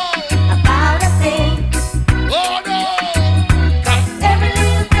no. About a thing. Oh no. Every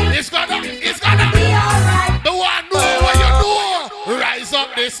little thing. It's gonna be alright. The one know what you know. Rise up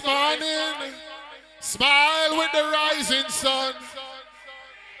this morning. Smile with the rising sun.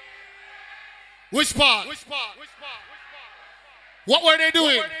 Which part? What were they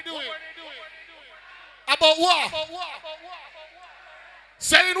doing? About what?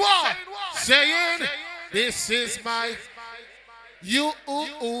 Saying what? Saying, this is my you.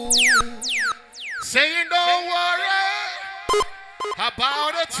 Saying, don't worry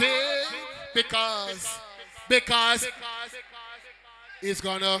about a thing because it's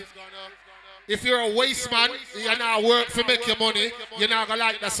gonna. If you're a waste man, you're not work for make your money, you're not gonna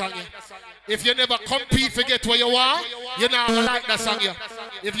like that song. If you never compete to get where you want, you're not gonna like that song.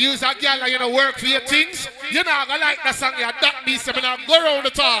 If you use a girl and you don't work for your things, you're not gonna like that song. That means I'm gonna go around the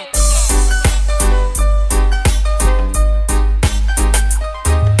talk.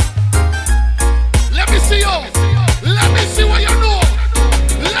 Let me see you. Let me see what you know.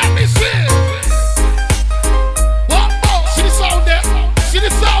 Let me see. What? See the sound there? See the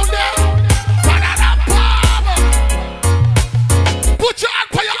sound there? Put your hand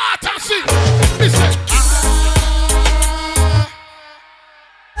for your heart and sing. Listen.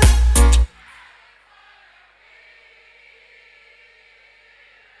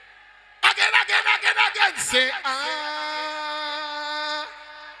 Again. Say,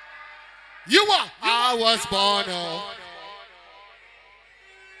 you are. I was born.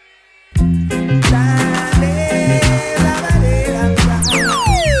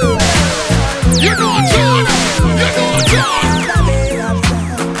 You know what,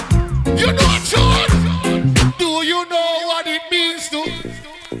 John? Do you know what it means to?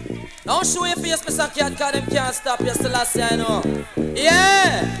 Don't show your face, Mr. Cat, cause them can't stop you still last year, I know.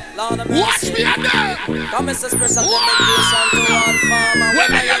 Yeah! Lord of mercy. Watch me again! Come, Mr. Special dedication to one farmer.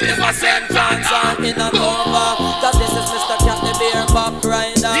 When I live a sentence on in and over. Cause this is Mr. Cat, the beer back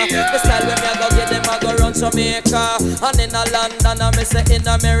rider. The style when me I go get them, I go run Jamaica. And in a London, I me say in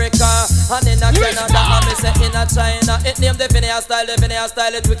America. And in a Canada, I me say in a China. It name the Vinaya style,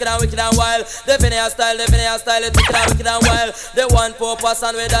 it's wicked and wild. The Vinaya style, it's wicked and wild. The one purpose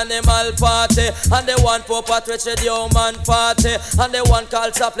and with animal party. And the one purpose with the human party. And the one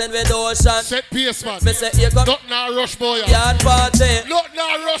called Chaplin with ocean. Set pace, man. Me say here come not now rush boy. Yard party. Not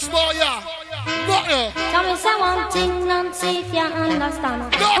now rush boy. Not now. Can we say one thing, Nancy, if you understand?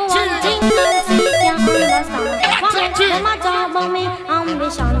 One Nothing. thing, Nancy, if you understand. What make them a talk about me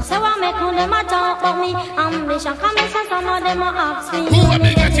ambition? Say what make them a talk about me ambition? Come and say some of them a ask me. Who am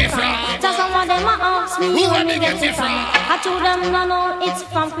I get it from? Say some of them a ask me. Who am I get it from? I told them no, no, it's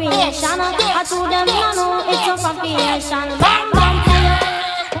from creation. I told them no, no, it's from creation. Bam, bam, bam,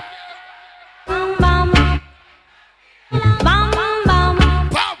 bam, bam,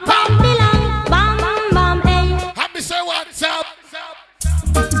 bam, bam, bilang, bam, bam, hey. Let me say what's up.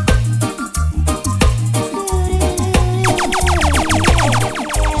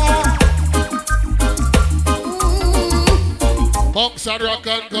 Punks and rock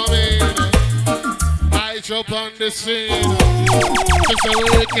and come in. I jump on the scene. Just a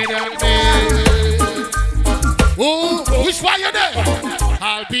wicked and me. Ooh, which one you there?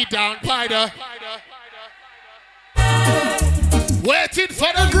 I'll be down by the waiting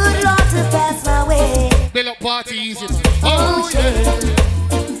for the good Lord to pass my way. Build up party easy. Oh yeah.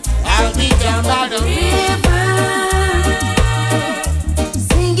 I'll be down by the river,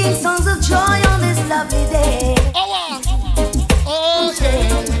 singing songs of joy on this lovely day. Oh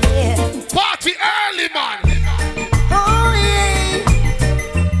yeah. Party early, man. Oh yeah.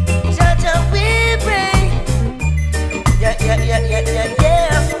 Judge we pray. Yeah.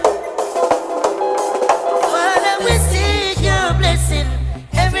 Father, we seek your blessing.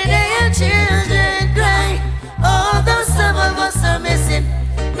 Every day our children cry. Although some of us are missing,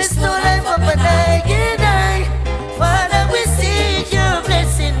 miss no life up and I can die. Father, we seek your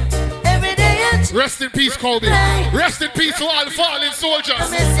blessing. Every day our children rest in peace, Kobi. Rest in peace to all the fallen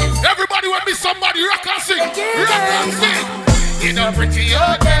soldiers. Everybody want me somebody rock and sing. Rock and sing. You know pretty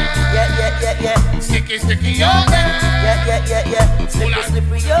out there. Yeah. Sticky out there. Yeah.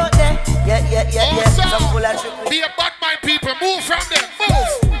 Slippery out there. Yeah. Some full of trickery. Be a bad mind, people. Move from there. Move.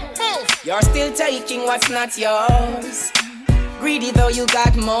 You're still taking what's not yours. Greedy though you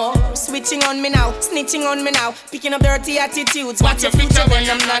got more. Switching on me now, snitching on me now. Picking up dirty attitudes. What's your future when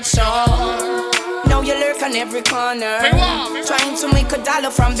I'm not sure? Now you lurk on every corner. Trying to make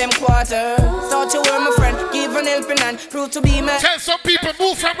 $1 from them quarters. Thought you were my friend, give an helping hand. Prove to be my. Tell some people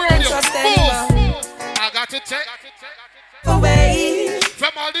move from around you. Move. I got to take away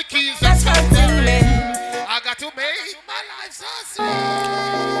from all the keys that's hurting me. I got to make my life so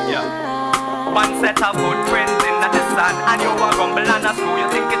sweet. Yeah. One set of good friends in the sun, and you are rumble and a screw. You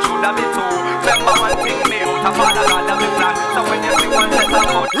think it should have been two. Remember one thing, me out of all the God of the plan. So when you see one set of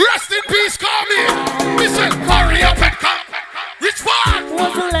good, rest in peace, call me. Listen, hurry up and come. Which one?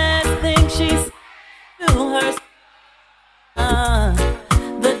 Was the last thing she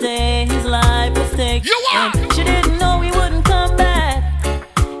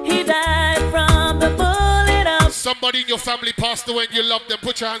somebody in your family passed away and you love them,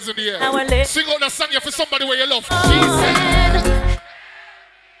 put your hands in the air. Now I live. Sing out that song here for somebody where you love.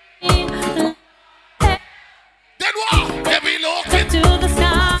 Then what? Let me look to the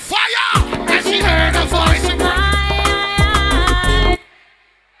sky. Fire! And she heard a voice in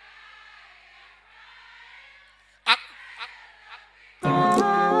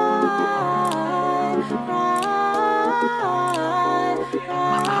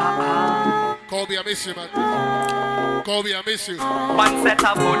Kobi, I miss you, man. Kobi, I miss you. One set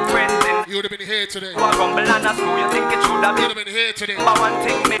of good friends in. You would have been here today. You are rumble and a screw, you think it should have been. You would have been here today. But one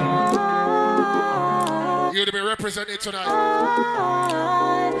thing me. You would have been represented tonight.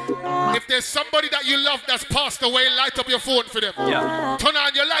 If there's somebody that you love that's passed away, light up your phone for them. Yeah. Turn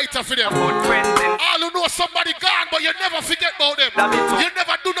on your lighter for them. Good friends in. All who know somebody gone, but you never forget about them. You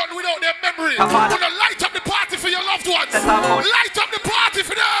never do nothing without their memory. You wanna light up the party for your loved ones. Light up the party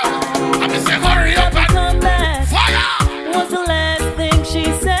for them. I'm just saying, hurry up and come back. Fire! Was the last thing she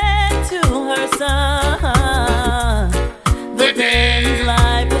said to her son. The day his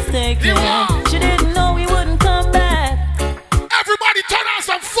life was taken. She didn't know he wouldn't come back. Everybody turn on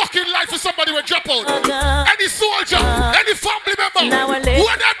some fucking light for somebody will drop out. Any soldier, any family member. Now I live. Who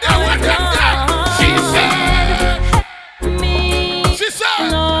are them there? Who are them there? She said. Me. She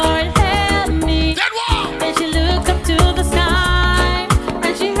said. Lord help me. Then what? Then she looked up to the sky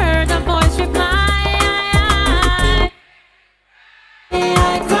and she heard a voice reply. I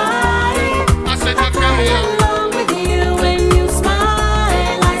cried. I said, I cry along with you when you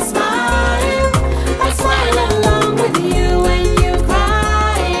smile. I smile. I smile along with you when you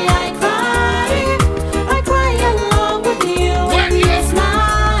cry. I cry. I cry along with you when you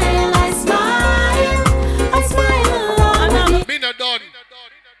smile. I smile. I smile along. Me not done.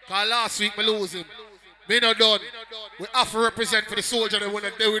 Cause last week me lose him. Me not done. We have to represent for the soldier that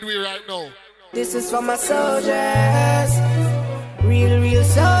wanna deal with me right now. This is for my soldiers. Real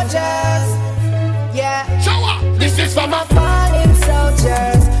soldiers. Yeah. Shower. This is for my fallen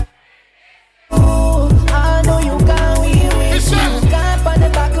soldiers. Ooh, I know you can't win with you. Camp on the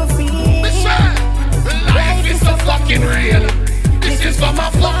battlefield. Life is so fucking real. This is for my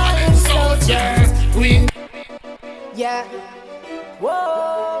fallen soldiers. We. Yeah.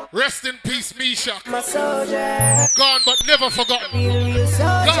 Whoa. Rest in peace, Misha. My soldier. Gone but never forgotten. Real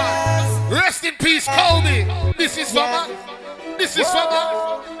soldiers. Gone. Rest in peace, Kobi. This is for my. This is for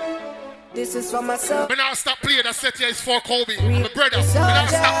my. This is for my soul. Me now stop playing. That set here is for Kobi, my brother. Me now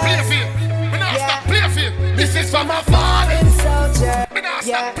stop playing for him. Me now stop playing for him. This is for my fallen soldier. Me now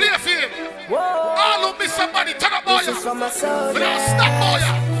stop playing for him. Whoa. All of me somebody turn up boy. This is for my soldier. Me now stop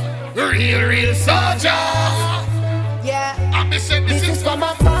boy. Real soldier. Yeah. I'm missing. This is for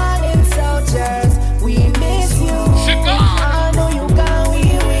my fallen soldiers. We miss you. She gone. I know you can't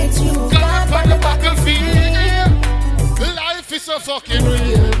win with you. Gone on the battlefield. Life is so fucking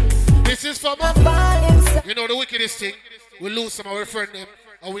real. This is for my fallen soldiers. You know the wickedest thing? We lose some of our friends them,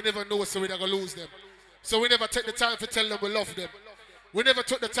 and we never know, so we're not gonna lose them. So we never take the time to tell them we love them. We never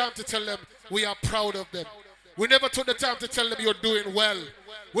took the time to tell them we are proud of them. We never took the time to tell them you're doing well.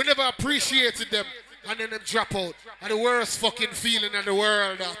 We never appreciated them, and then them drop out. And the worst fucking feeling in the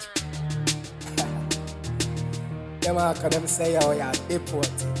world that. Them say, oh yeah, deport.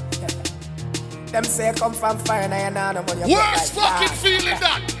 Them say come from fire and I know money. Worst fucking feeling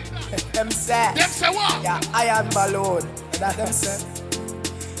that. Them say what? Yeah, iron balloon. That them say.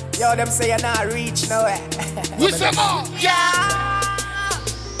 Yo, them say you're not reach nowhere. We say oh yeah.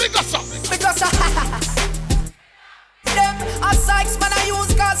 Because them a sykes man I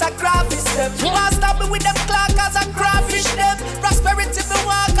use cause I graphish them. Can't stop me with them clock cause I crawfish them. Prosperity me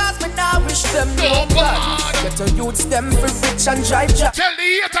want cause me now wish them. No God. Get to use them for rich and drive jack. Tell the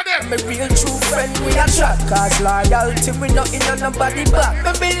ear to them. Me real true friend we a track. Cause loyalty we not in on nobody back.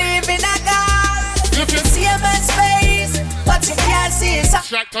 Me believe in a God. You can see a man's face, but you can't see his heart.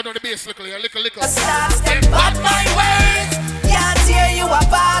 Strike turn on the bass, little. Start step on my ways. Can't tear you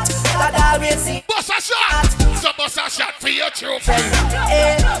apart. God always see. Bust a shot. So bust a shot for your true friend.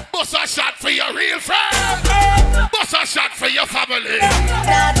 Bust a shot for your real friend. Bust a shot for your family.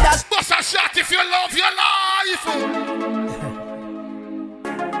 Bust a shot if you love your life.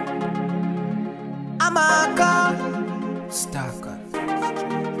 I'm a god. Stalker.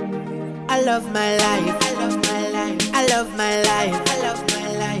 I love my life. I love my life. I love my life. I love my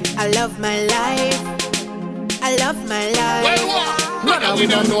life. I love my life. I love my life. Well, we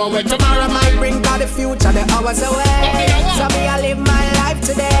don't know where tomorrow might bring, cause the future the hours away. So me I live my life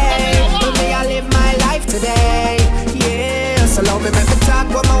today. Me I live my life today. Yeah, so love me make me talk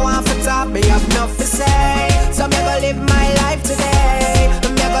what I want for talk. Me have enough to say. So me go live my life today.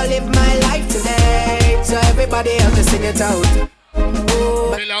 Me go live my life today. So everybody else it out.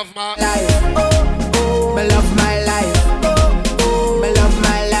 Me love my life. Me love my life. Me love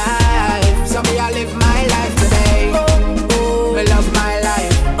my life. So me I live my life today. Me love my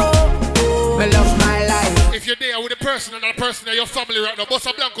life. Me love my life. If you're there with a person and that person in your family right now,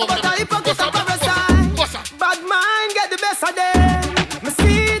 bossa blanco. Bad mind get the best of them. Me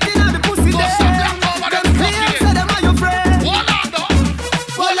see it in the pussy there. Them claim say them are your friend.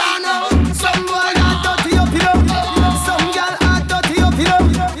 Hold on now. Some boy are dirty up, you know. Some girl are dirty up, you know.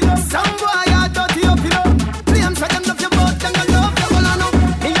 Some boy are dirty up, you know. Claim say them love you, but them don't love you. Hold on now.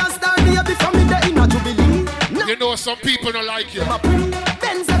 Me just start baby from me there, not to believe. You know some people don't like you.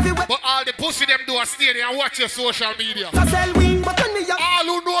 But all the pussy them do is stay there and watch your social media. All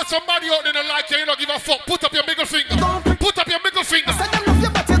who know somebody out there don't like you, you don't give a fuck. Put up your middle finger. Put up your middle finger.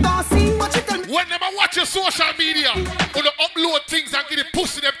 When them watch your social media, when they upload things and give the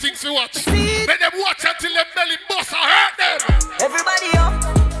pussy them things to watch. Let them watch until them belly bust and hurt them. Everybody up.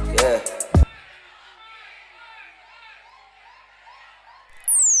 Yeah.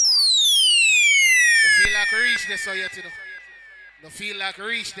 You feel like reach this or yet, you know. No feel like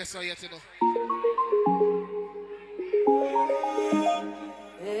reach this or yet, you know.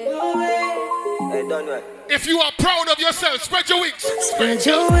 Hey, don't do it. If you are proud of yourself, spread your wings. Spread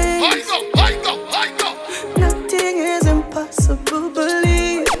your wings. High go, high go, high go. Nothing is impossible,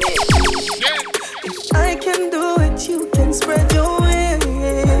 believe. Yeah. If I can do it, you can spread your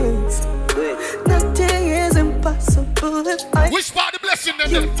wings. Nothing is impossible if I. Which part the blessing then?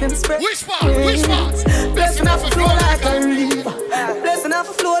 You can spread. Which part? Which part? Blessing off a flow like a river. Blessing off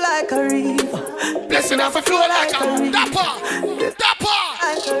a flow like a river. Blessing off a flow like a river. That part. That part.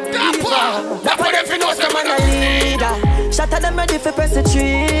 That part. That part. If you know someone a leader, shut at them ready for press the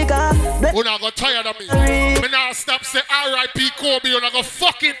trigger. When I got tired of me, when I stop say R.I.P. Kobi, when I got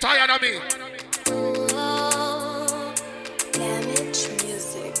fucking tired of me. Damage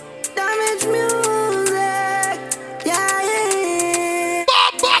music. Damage music. Yeah.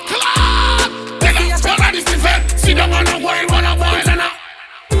 Bomba Club. Tell her this event. See them on a while, and a.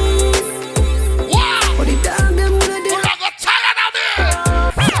 Wow. What the damn them gonna do? When I got tired of me.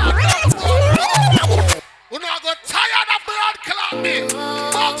 When I got tired of blood clot me.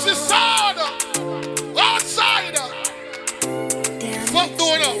 Box is hard. Outside. Fuck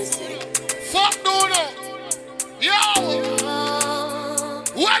doing up. Fuck doing up. Yo.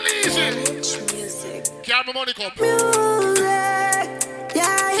 Well easy. Can't my money come. Can't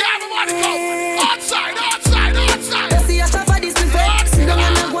my money come. Outside, outside, outside. You see a shop for this buffet. See them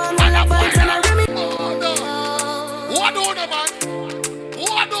on the one while I fight and I rim it. What do you, man?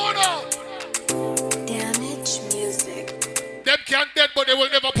 What do you? Damage music. Them can't dead, but they will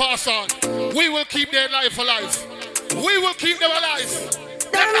never pass on. We will keep their life alive. We will keep them alive.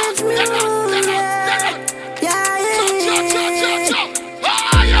 Damage music. Yeah.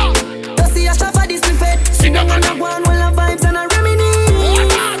 You see a shop for this buffet. See them on the one while I fight and I rim it.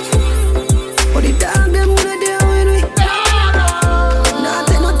 What the dog them gonna do with me? Nah,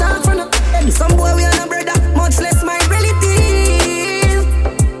 take no time from no. Some boy we are no brother, much less my relative.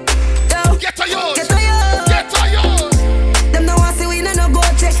 Yo, get to yours. Get to yours. Get to yours. Them no want see we no go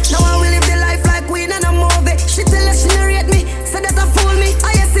check. Now I will live the life like we no movie. She tell us she no rate me, so that I fool me.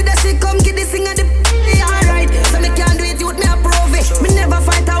 I see that she come get this thing at the alright. So me can't do it, you with me approve it. Me never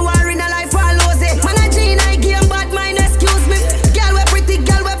fight a war in a life or lose it. Man a G I game bad mind, excuse me. Girl we pretty,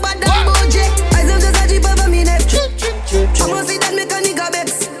 girl we bad and bougie. I don't just a jeep over me neck. I must see that make a nigga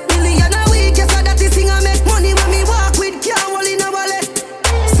vex. Million a week, yes that is thing I make. Money when me walk with, can't roll in a wallet.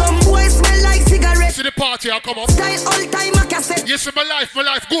 Some boys smell like cigarettes. See the party, I'll come up. Style all time a cassette. You see my life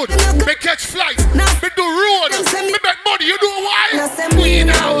good. Me catch flight, me do road, me make money, you know why? We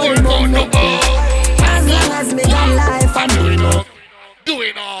now work on no more. As long as me got life, I'm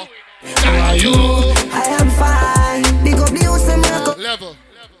doing all. I am fine. Big up the house and make up. Level.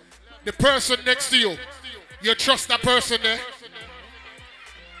 The person next to you, you trust that person there?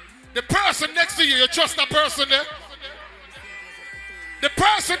 The person next to you, you trust that person there? The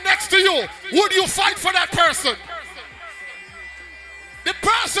person next to you, would you fight for that person? The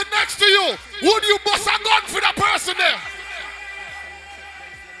person next to you, would you bust a gun for that person there?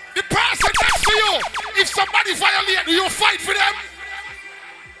 The person next to you, if somebody violate, do you fight for them?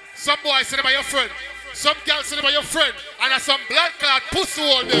 Some boys say them are your friend, some girls say them are your friend, and there's some blood clot pussy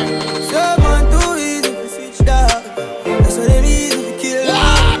on them. Someone too easy to switch down. That's what they easy to kill.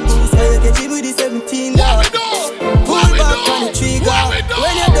 What? So you can cheat with the 17 down. Pull back on the trigger.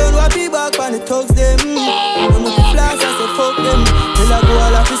 When you're done, what be back on the thugs them. I'm with the flash, I say fuck them. Till I go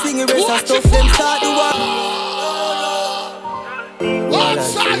all off the singing race, I stuff them. Start the walk.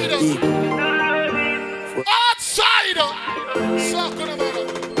 Outside! Outside! Suck on the matter.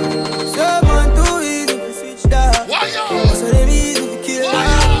 Someone too easy to switch that. Why yo? So them easy to kill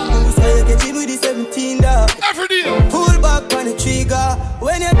that. So you catch it with the 17 that. Every day. Pull back on the trigger.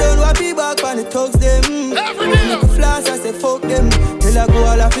 When you done, what be back on the thugs them. Every day. Make a flash, I say fuck them. Till I go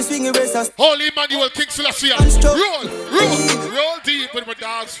all off the swing erasers. Holy Emmanuel King Selassie. Roll deep with my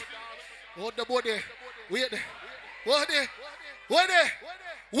dogs. Hold the body. Wait there. What there? What there?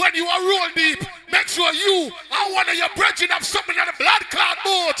 When you are roll deep, make sure you and one of your brethren have something on the blood clot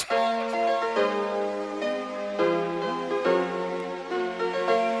boat.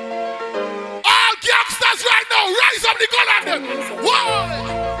 All gangsters right now, rise up the gun on them.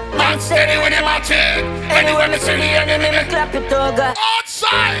 Whoa! Man steady with him out here. Anywhere me see the enemy, clap it over.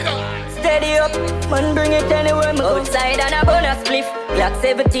 Outside! Steady up, man bring it anywhere me go. Outside and a bonus spliff. Glock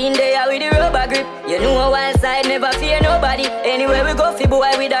 17 there with the rubber grip. You know a wild side never fear nobody. Anywhere we go fi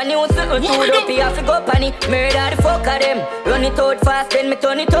boy with a new suit. Two up here fi go panny. Murder the fuck of them. Run it out fast then me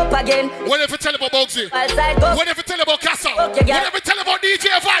turn it up again. What if you tell about Bugsy? Wild side go. What if you tell about Casa? Okay, what if you tell about DJ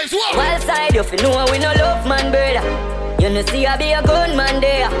Vibes? What? Wild side you fi know we no love man brother. You know see I be a gunman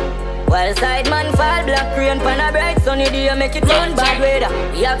there. Wild side man fall black rain pan a bright sunny day make it run bad weather.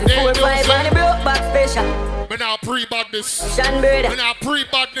 We have the 4-5 and the broke back special. Me now pre-badness. Shan brother. Me now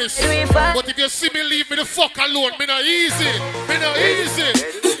pre-badness. But if you see me leave me the fuck alone, me not easy. Me not easy.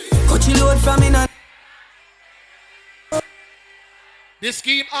 Cut you load from in. The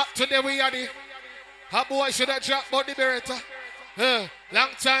scheme up today we are the. How boy should have dropped but the Beretta. Long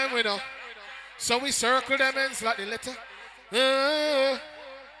time we know. So we circle them ends like the letter.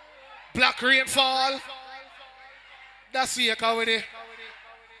 Black rainfall. That's the echo with it.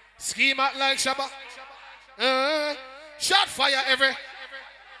 Scheme out like Shabba. Shot fire every.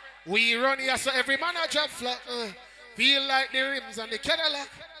 We run here so every man a drop flat. Feel like the rims and the Cadillac.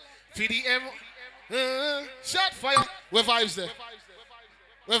 For the M. Shot fire. Where vibes there?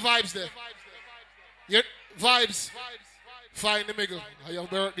 Where vibes there? Your vibes. Find the middle. Are your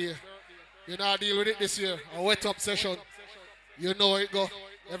birthday? You not deal with it this year. A wet up session. You know it go.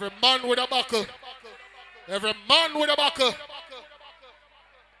 Every man with a buckle. Every man with a buckle.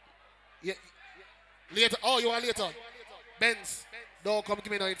 Yeah. Later. Oh, you want later? Benz. Don't come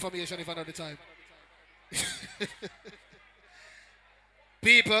give me no information if another time.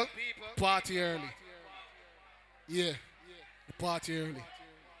 People, party early. Yeah. Party early.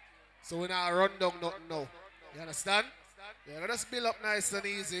 So we not run down nothing now. You understand? Yeah, let us build up nice and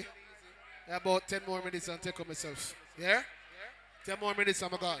easy. About 10 more minutes and take up myself. Yeah? 10 more minutes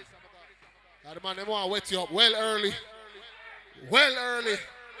and I'm gone. Now the man, they want to wet you up well early. Well early.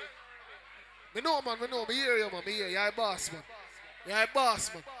 Me know, man, me know. Me hear you, man. Me hear you. You're a boss, man. You're a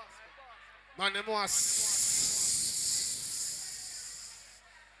boss, man. Man, they want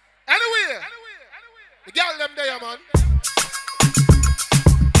Anyway. The girl them there, man.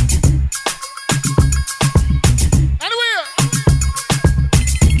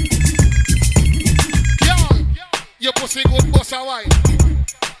 Your pussy good, boss a wine.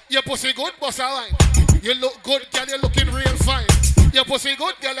 Your pussy good, boss a wine. You look good, girl, you looking real fine. Your pussy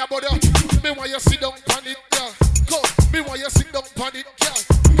good, girl, you body. Me want you sit down on it, girl. Go. Me want you sit down on it, girl.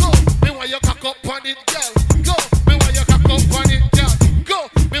 Go. Me want you cock up on it, girl. Go. Me want you cock up on it, girl. Go.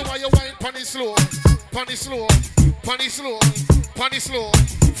 Me want you wine pon it slow. Pon it slow. Pon it slow. Pon it slow.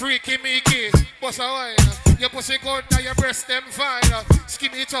 Freaky Mickey, boss a wine. Your pussy good, now your breast them fine. Skin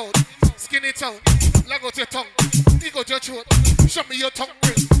it out. Skin it out. Lag out your tongue. Dig out your throat. Show me your tongue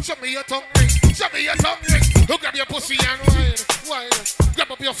ring. Show me your tongue ring. Show me your tongue ring. You grab your pussy and wine. Wine.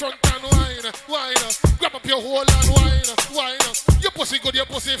 Grab up your front and wine. Wine. Grab up your whole and wine. Wine. Your pussy good, your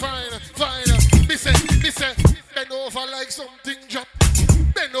pussy fine. Fine. Me say. Bend over like something drop.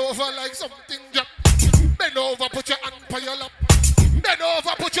 Bend over like something drop. Bend over, put your hand on your lap. Bend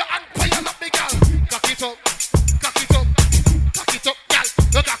over, put your hand on your lap, big girl. Cock it up. Cock it up. Cock it up, girl.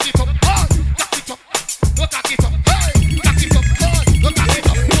 Look cock it up. Oh. Cock it up. Look cock it up. Hey. Cock it up. Oh. Look cock it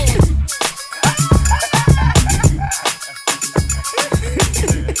up.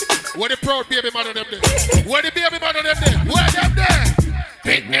 Oh. Where the proud baby man of them there? Where the baby man of them there? Where them there?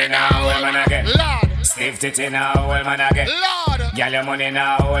 Pick me now, old man again. Lord. Stiff titty now, old man again. Lord. Girl, your money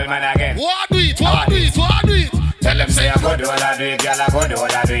now, old man again. What do it? What do it? What do it? Tell them say I go do all I do it, girl I go do all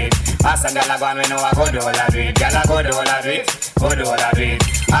I do it. Ask some girl I go and we know I go do all I do it. Girl I go do all I do it, go do all I do it.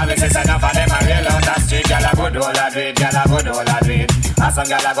 All me sisters enough of them I real out the street. Girl I go do all I do it, girl I go do all I do it. Ask some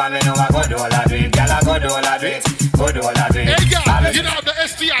girl I go and we know I go do all I do it. Girl I go do all I do it, go do all I do it. Hey girl, you know the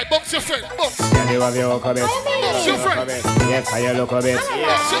STI, box your friend, box. Yeah, you have your look a bit. Box your friend. Yeah, for your look a bit.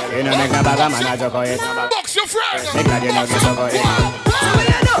 You know make no bag of man a joke on it. Box your friend. Make glad you know get joke on it.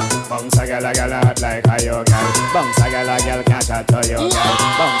 Bounce a girl hot like a yo girl. Bounce a girl can't chat to you, girl.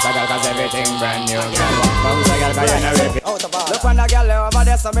 Bounce a girl 'cause everything brand new, girl. Bounce a girl 'cause you know rip it. Look on the girl over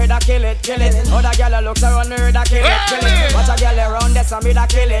there, so me da kill it. Other girl looks around her, da kill it. Watch a girl around there, so me da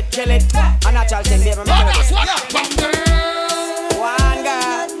kill it. And a child thing, baby, me kill it. One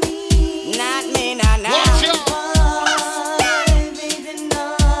girl, not me, nah.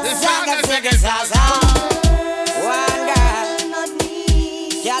 Zaga. One girl,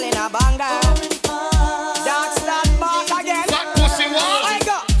 girl in a banger. Dance that back again.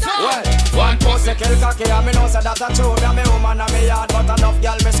 One pussy kill cocky, and me know say that a true. Me a me woman and me yard, but enough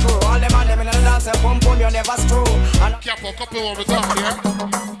girl me screw. All them and them in the dance, pum you never screw. And keep a couple of them here.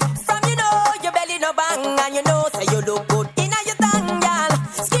 From you know your belly no bang, and you know say you look good inna your tongue, girl.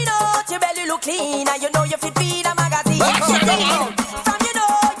 Skin out your belly look clean, and you know you fit feed a magazine. From you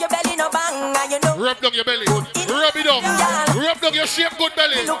know your belly no bang, and you know. Rub down your belly, rub it up, rub down your shape good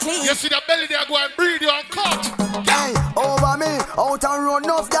belly. You see the belly there go and breathe you and cut. Hey, over me, out and run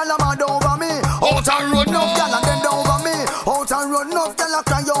enough gyal a mad over me. Out and run enough gyal a bend over me. Out and run enough gyal a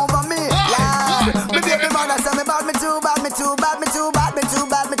cry over me. Yeah, me baby mother say me bad, me too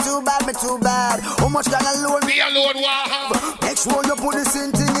bad. How much gyal alone? Me alone want have. Make sure you put this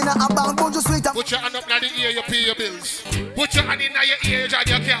in thing in a bank, but you sweet. Put your hand up in the ear, you pay your bills. Put your hand in your ear, you drive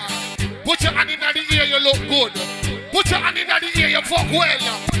your car. Put your hand in the ear, you look good. Put your hand in the ear, you fuck well.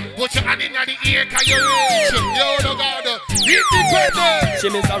 Put your hand in the ear, cause you rich. Yo, no God, independent. She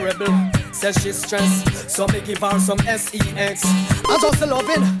miserable, says she's stressed, so me give her some sex. I just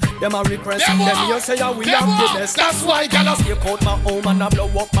loving them a request. Them you say yeah, we have the best. That's why gyal stake out my home and I blow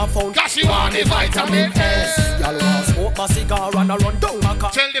up my phone. Cause she want the vitamin S. Gyal want smoke my cigar and I run down my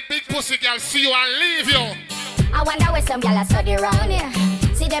car. Tell the big pussy girl see you and leave you. I wonder where some gyal a study round here.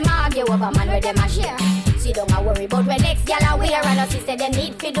 See them argue over man where them a share. See don't a worry about when next gyal a wear. And us say them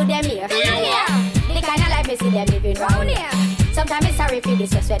need fi do them here. The kind of life me see them living round here. Sometimes it's sorry for this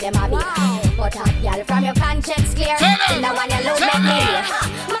just where them a be. But hot gyal from your conscience clear. In the one you love make me hear.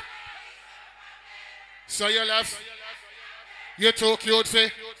 So you left. You too cute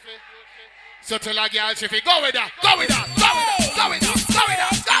fi. So tell a gyal she fi go with that. Go with that. Go with that. Go with that. Go with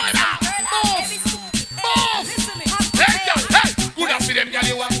that. Go with that. Move. Move. Hey gyal. Hey. Good to see them gyal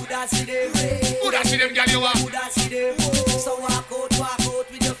you are. Good to see them gyal you are. So walk out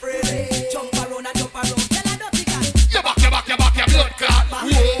with your friend. Jump around and jump around. Tell her dirty girl. Your back, your blood clot.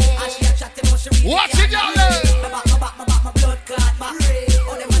 Watch it, y'all. My blood clot.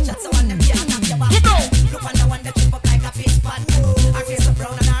 All them a chat, so on them can't knock your back. Look on the one that chip up like a fish pan. Her face is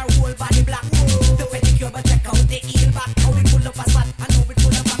brown and her whole body black. The pedicure, but check out the heel back. How we pull up a spot, I know we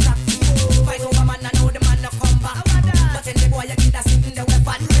pull up a crack. Fight over man, I know the man no come back. But then the boy you get a sit in the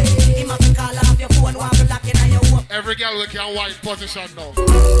weapon. Him have to call off your phone, want to lock in on your work. Every girl we can wipe position now.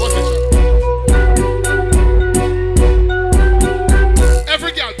 Position.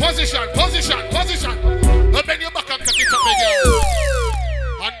 Every girl, position. Bend your back and cock it up, girl.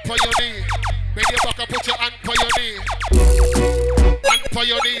 Hand for your knee. Bend your back and put your hand for your knee. Hand for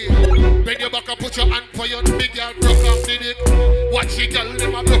your knee. Bend your back and put your hand for your big girl. Broke off the dick. Watch the girl,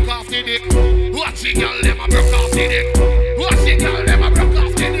 them a broke off the dick. Watch the girl, them a broke off the dick. Watch the girl, them a broke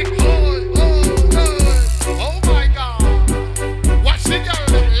off the dick. Oh my God. Watch the girl,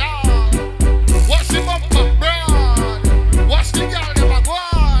 them loud. Watch the bumper broad. Watch the girl, them a go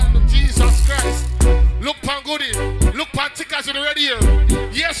on. Jesus Christ. Look pan goodie. Look pan tickers in the red ear.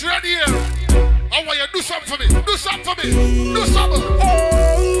 Yes, red ear. I want you to do something for me. Do something for me. Do something.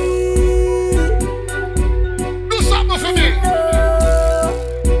 Do something for me.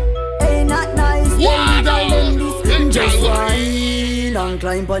 Hey, not nice. Why Just wine and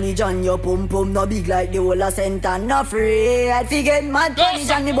climb on the John. Your pum pum no big like the whole of St. Anne. Afraid to get mad on the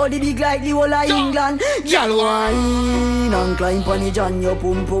John. The body big like the whole of England. Girl wine and climb on the John. Your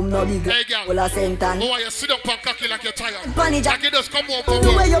pum pum no big like the whole of St. Anne. Why you sit up and cocky like you're tired? Like you just come home from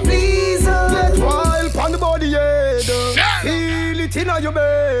where work. you please. Get wild on the body head. Feel it in your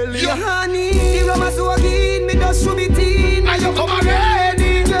belly. Honey, the rubber so again. Me just should be teen. And you come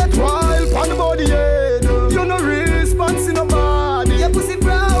already. Get wild on the body head. You no response in nobody. Your pussy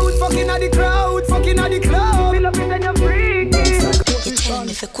proud. Fucking at the crowd. Fucking at the club. Fill up it and you freak. You tell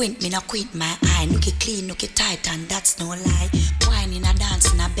me if you quint, me no quint my eye. Look it clean, look it tight, and that's no lie. Wine in a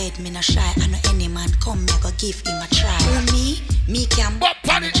dance, in a bed, me no shy. I know any man come, me go give him a try. Me can bop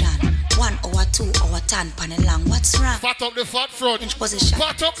on it. 1 hour, 2 hour, 10 pan long. What's wrong? Fat up the fat front. Inch position.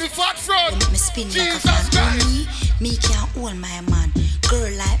 Fat up the fat front. Me spin like a fan. Me can't hold my man.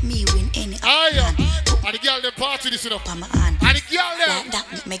 Girl like me win any man. And the girl they party this, you know. On my hand. And the girl there. Like that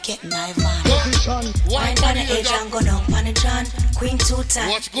make me get my van. Wine on the edge and go down on the John. Queen too tight.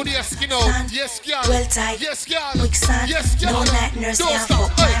 Watch good your skin out. Yes, girl. Well tight. Yes, girl. Quicksand. Yes, girl. No night nurse. Don't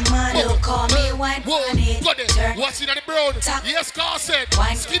stop. My man don't call me wine on it. Got it. Watch it on the brown. Yes, Carl said.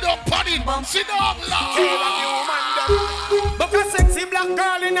 Skin up on it. Sit down, Lord. But a sexy black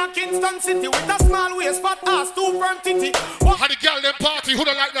girl in a Kingston city with a small waist, fat ass, 2 front titty. How the girl them party? Who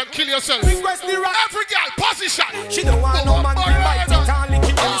don't like that? Kill yourself. Request the rock. Every girl, position. She don't want no man to bite it and lick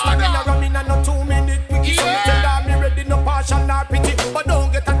it. When standing around in a no 2 minute wiki. So me tell her me ready, no passion nor pity. But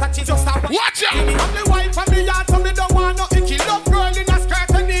don't get attached, just stop. Watch out. I'm the wife of the yard, so me don't want no icky. Love girl in a skirt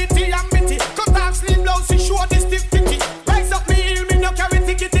and nitty and bitty. Cut off sleeve blouse, she show the stiff titty. Rise up me heel, me no carry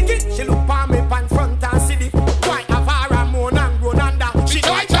ticky ticky. She look for me pan front and see the white Avara moan and grown under. She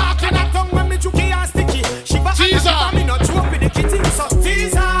try talking a tongue when me juky and sticky. She back and me no joke with the kitty. So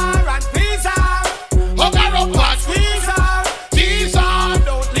tease her and please her. Hug her up and squeeze her. Tease her.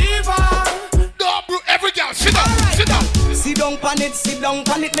 Don't leave her. No, bro, every girl, sit down, sit down. Sit down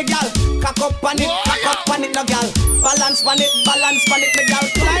pan it, me gal. Cock up pan it, no gal. Balance pan it, me gal.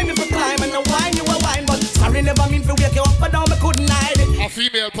 Climb if you climb and no wine, you a wine. But sorry, never mean to wake you up, but down me couldn't hide it. A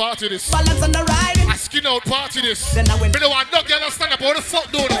female party this. Balance on the ride it. A skin out party this. Then I went. Me don't want no girl to stand up. What the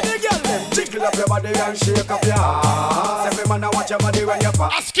fuck doing it? Jiggle up your body and shake up your ass. Every man I watch your body when you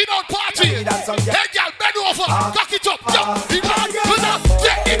pass. A skin out party. Hey girl, bend over. Cock it up. Jump. Take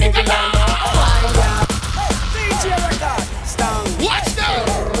the nigga down. DJ record. Stang. Watch now.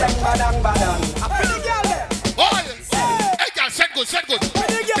 Badang. I feel the girl there. Oh yes. Hey girl, set good.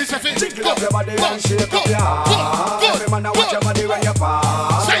 This is it. Jiggle up your body and shake up your ass. Every man I watch your body when you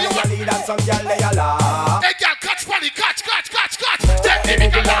pass. Say you want. Lead and some girl they a laugh. Hey girl, catch money, catch. Take the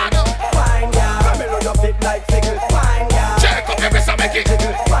nigga down. Wine girl. Camelo your fit like fickle. Wine girl. Check up every time make it.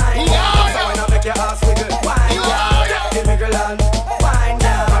 Wine girl. So when I make your ass wiggle. Wine girl. Take the nigga down. Wine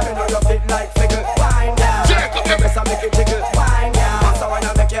girl. Camelo your fit like fickle. Wine girl. Check up every time make it jiggle. Wine girl. So when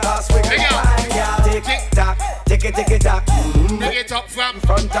I make your ass wiggle. Wine girl. Tick it tack. Bring it up from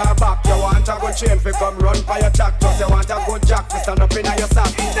front or back. You want a good chain fi come run for your jack. Plus you want a good jack fi stand up in your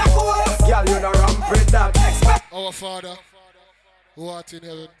sack. Girl, you no ramp with that. Our Father, who art in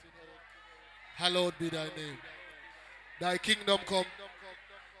heaven, hallowed be thy name. Thy kingdom come,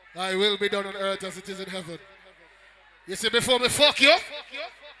 thy will be done on earth as it is in heaven. You see, before me fuck you,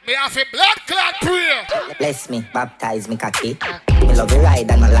 me have a blood clot prayer. Bless me, baptize me cocky. Me love you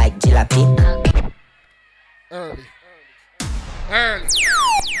ride and I like jalopy. Early.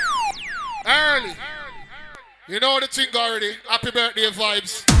 You know the thing already. Happy birthday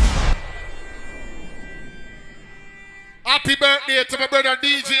vibes. Happy birthday to my brother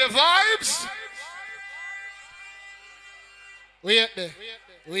DJ Vibes. Wait there.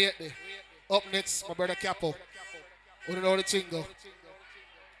 Up next, my brother Capo. We don't know the thing go.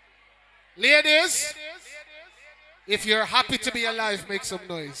 Ladies, if you're happy to be alive, make some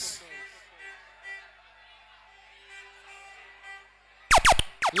noise.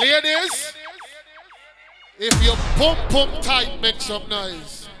 Ladies, if you pump tight, make some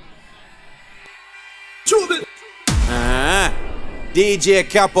noise. DJ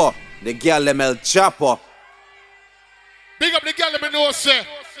Capo, the girl them El Chapo. Big up the girl them know say,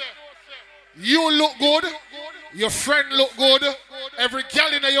 you look good, your friend look good, every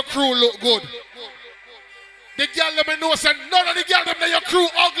girl in your crew look good. The girl them know say, none of the girl them in your crew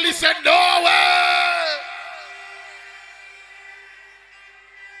ugly, say no way.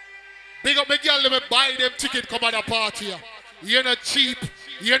 Big up the girl them buy them ticket come at a party. You're not cheap,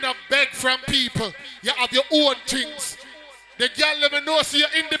 you're not beg from people, you have your own things. The girl let me know see your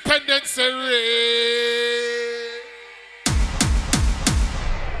independence.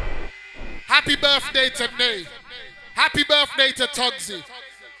 Happy birthday to Nay. Happy birthday to Tugsy.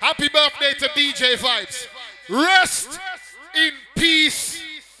 Happy birthday to DJ Vibes. Rest in peace,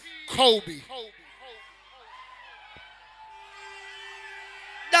 Kobi.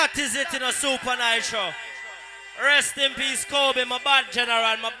 That is it in a Supa Nytro. Rest in peace, Kobi, my bad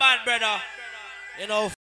general, my bad brother. You know.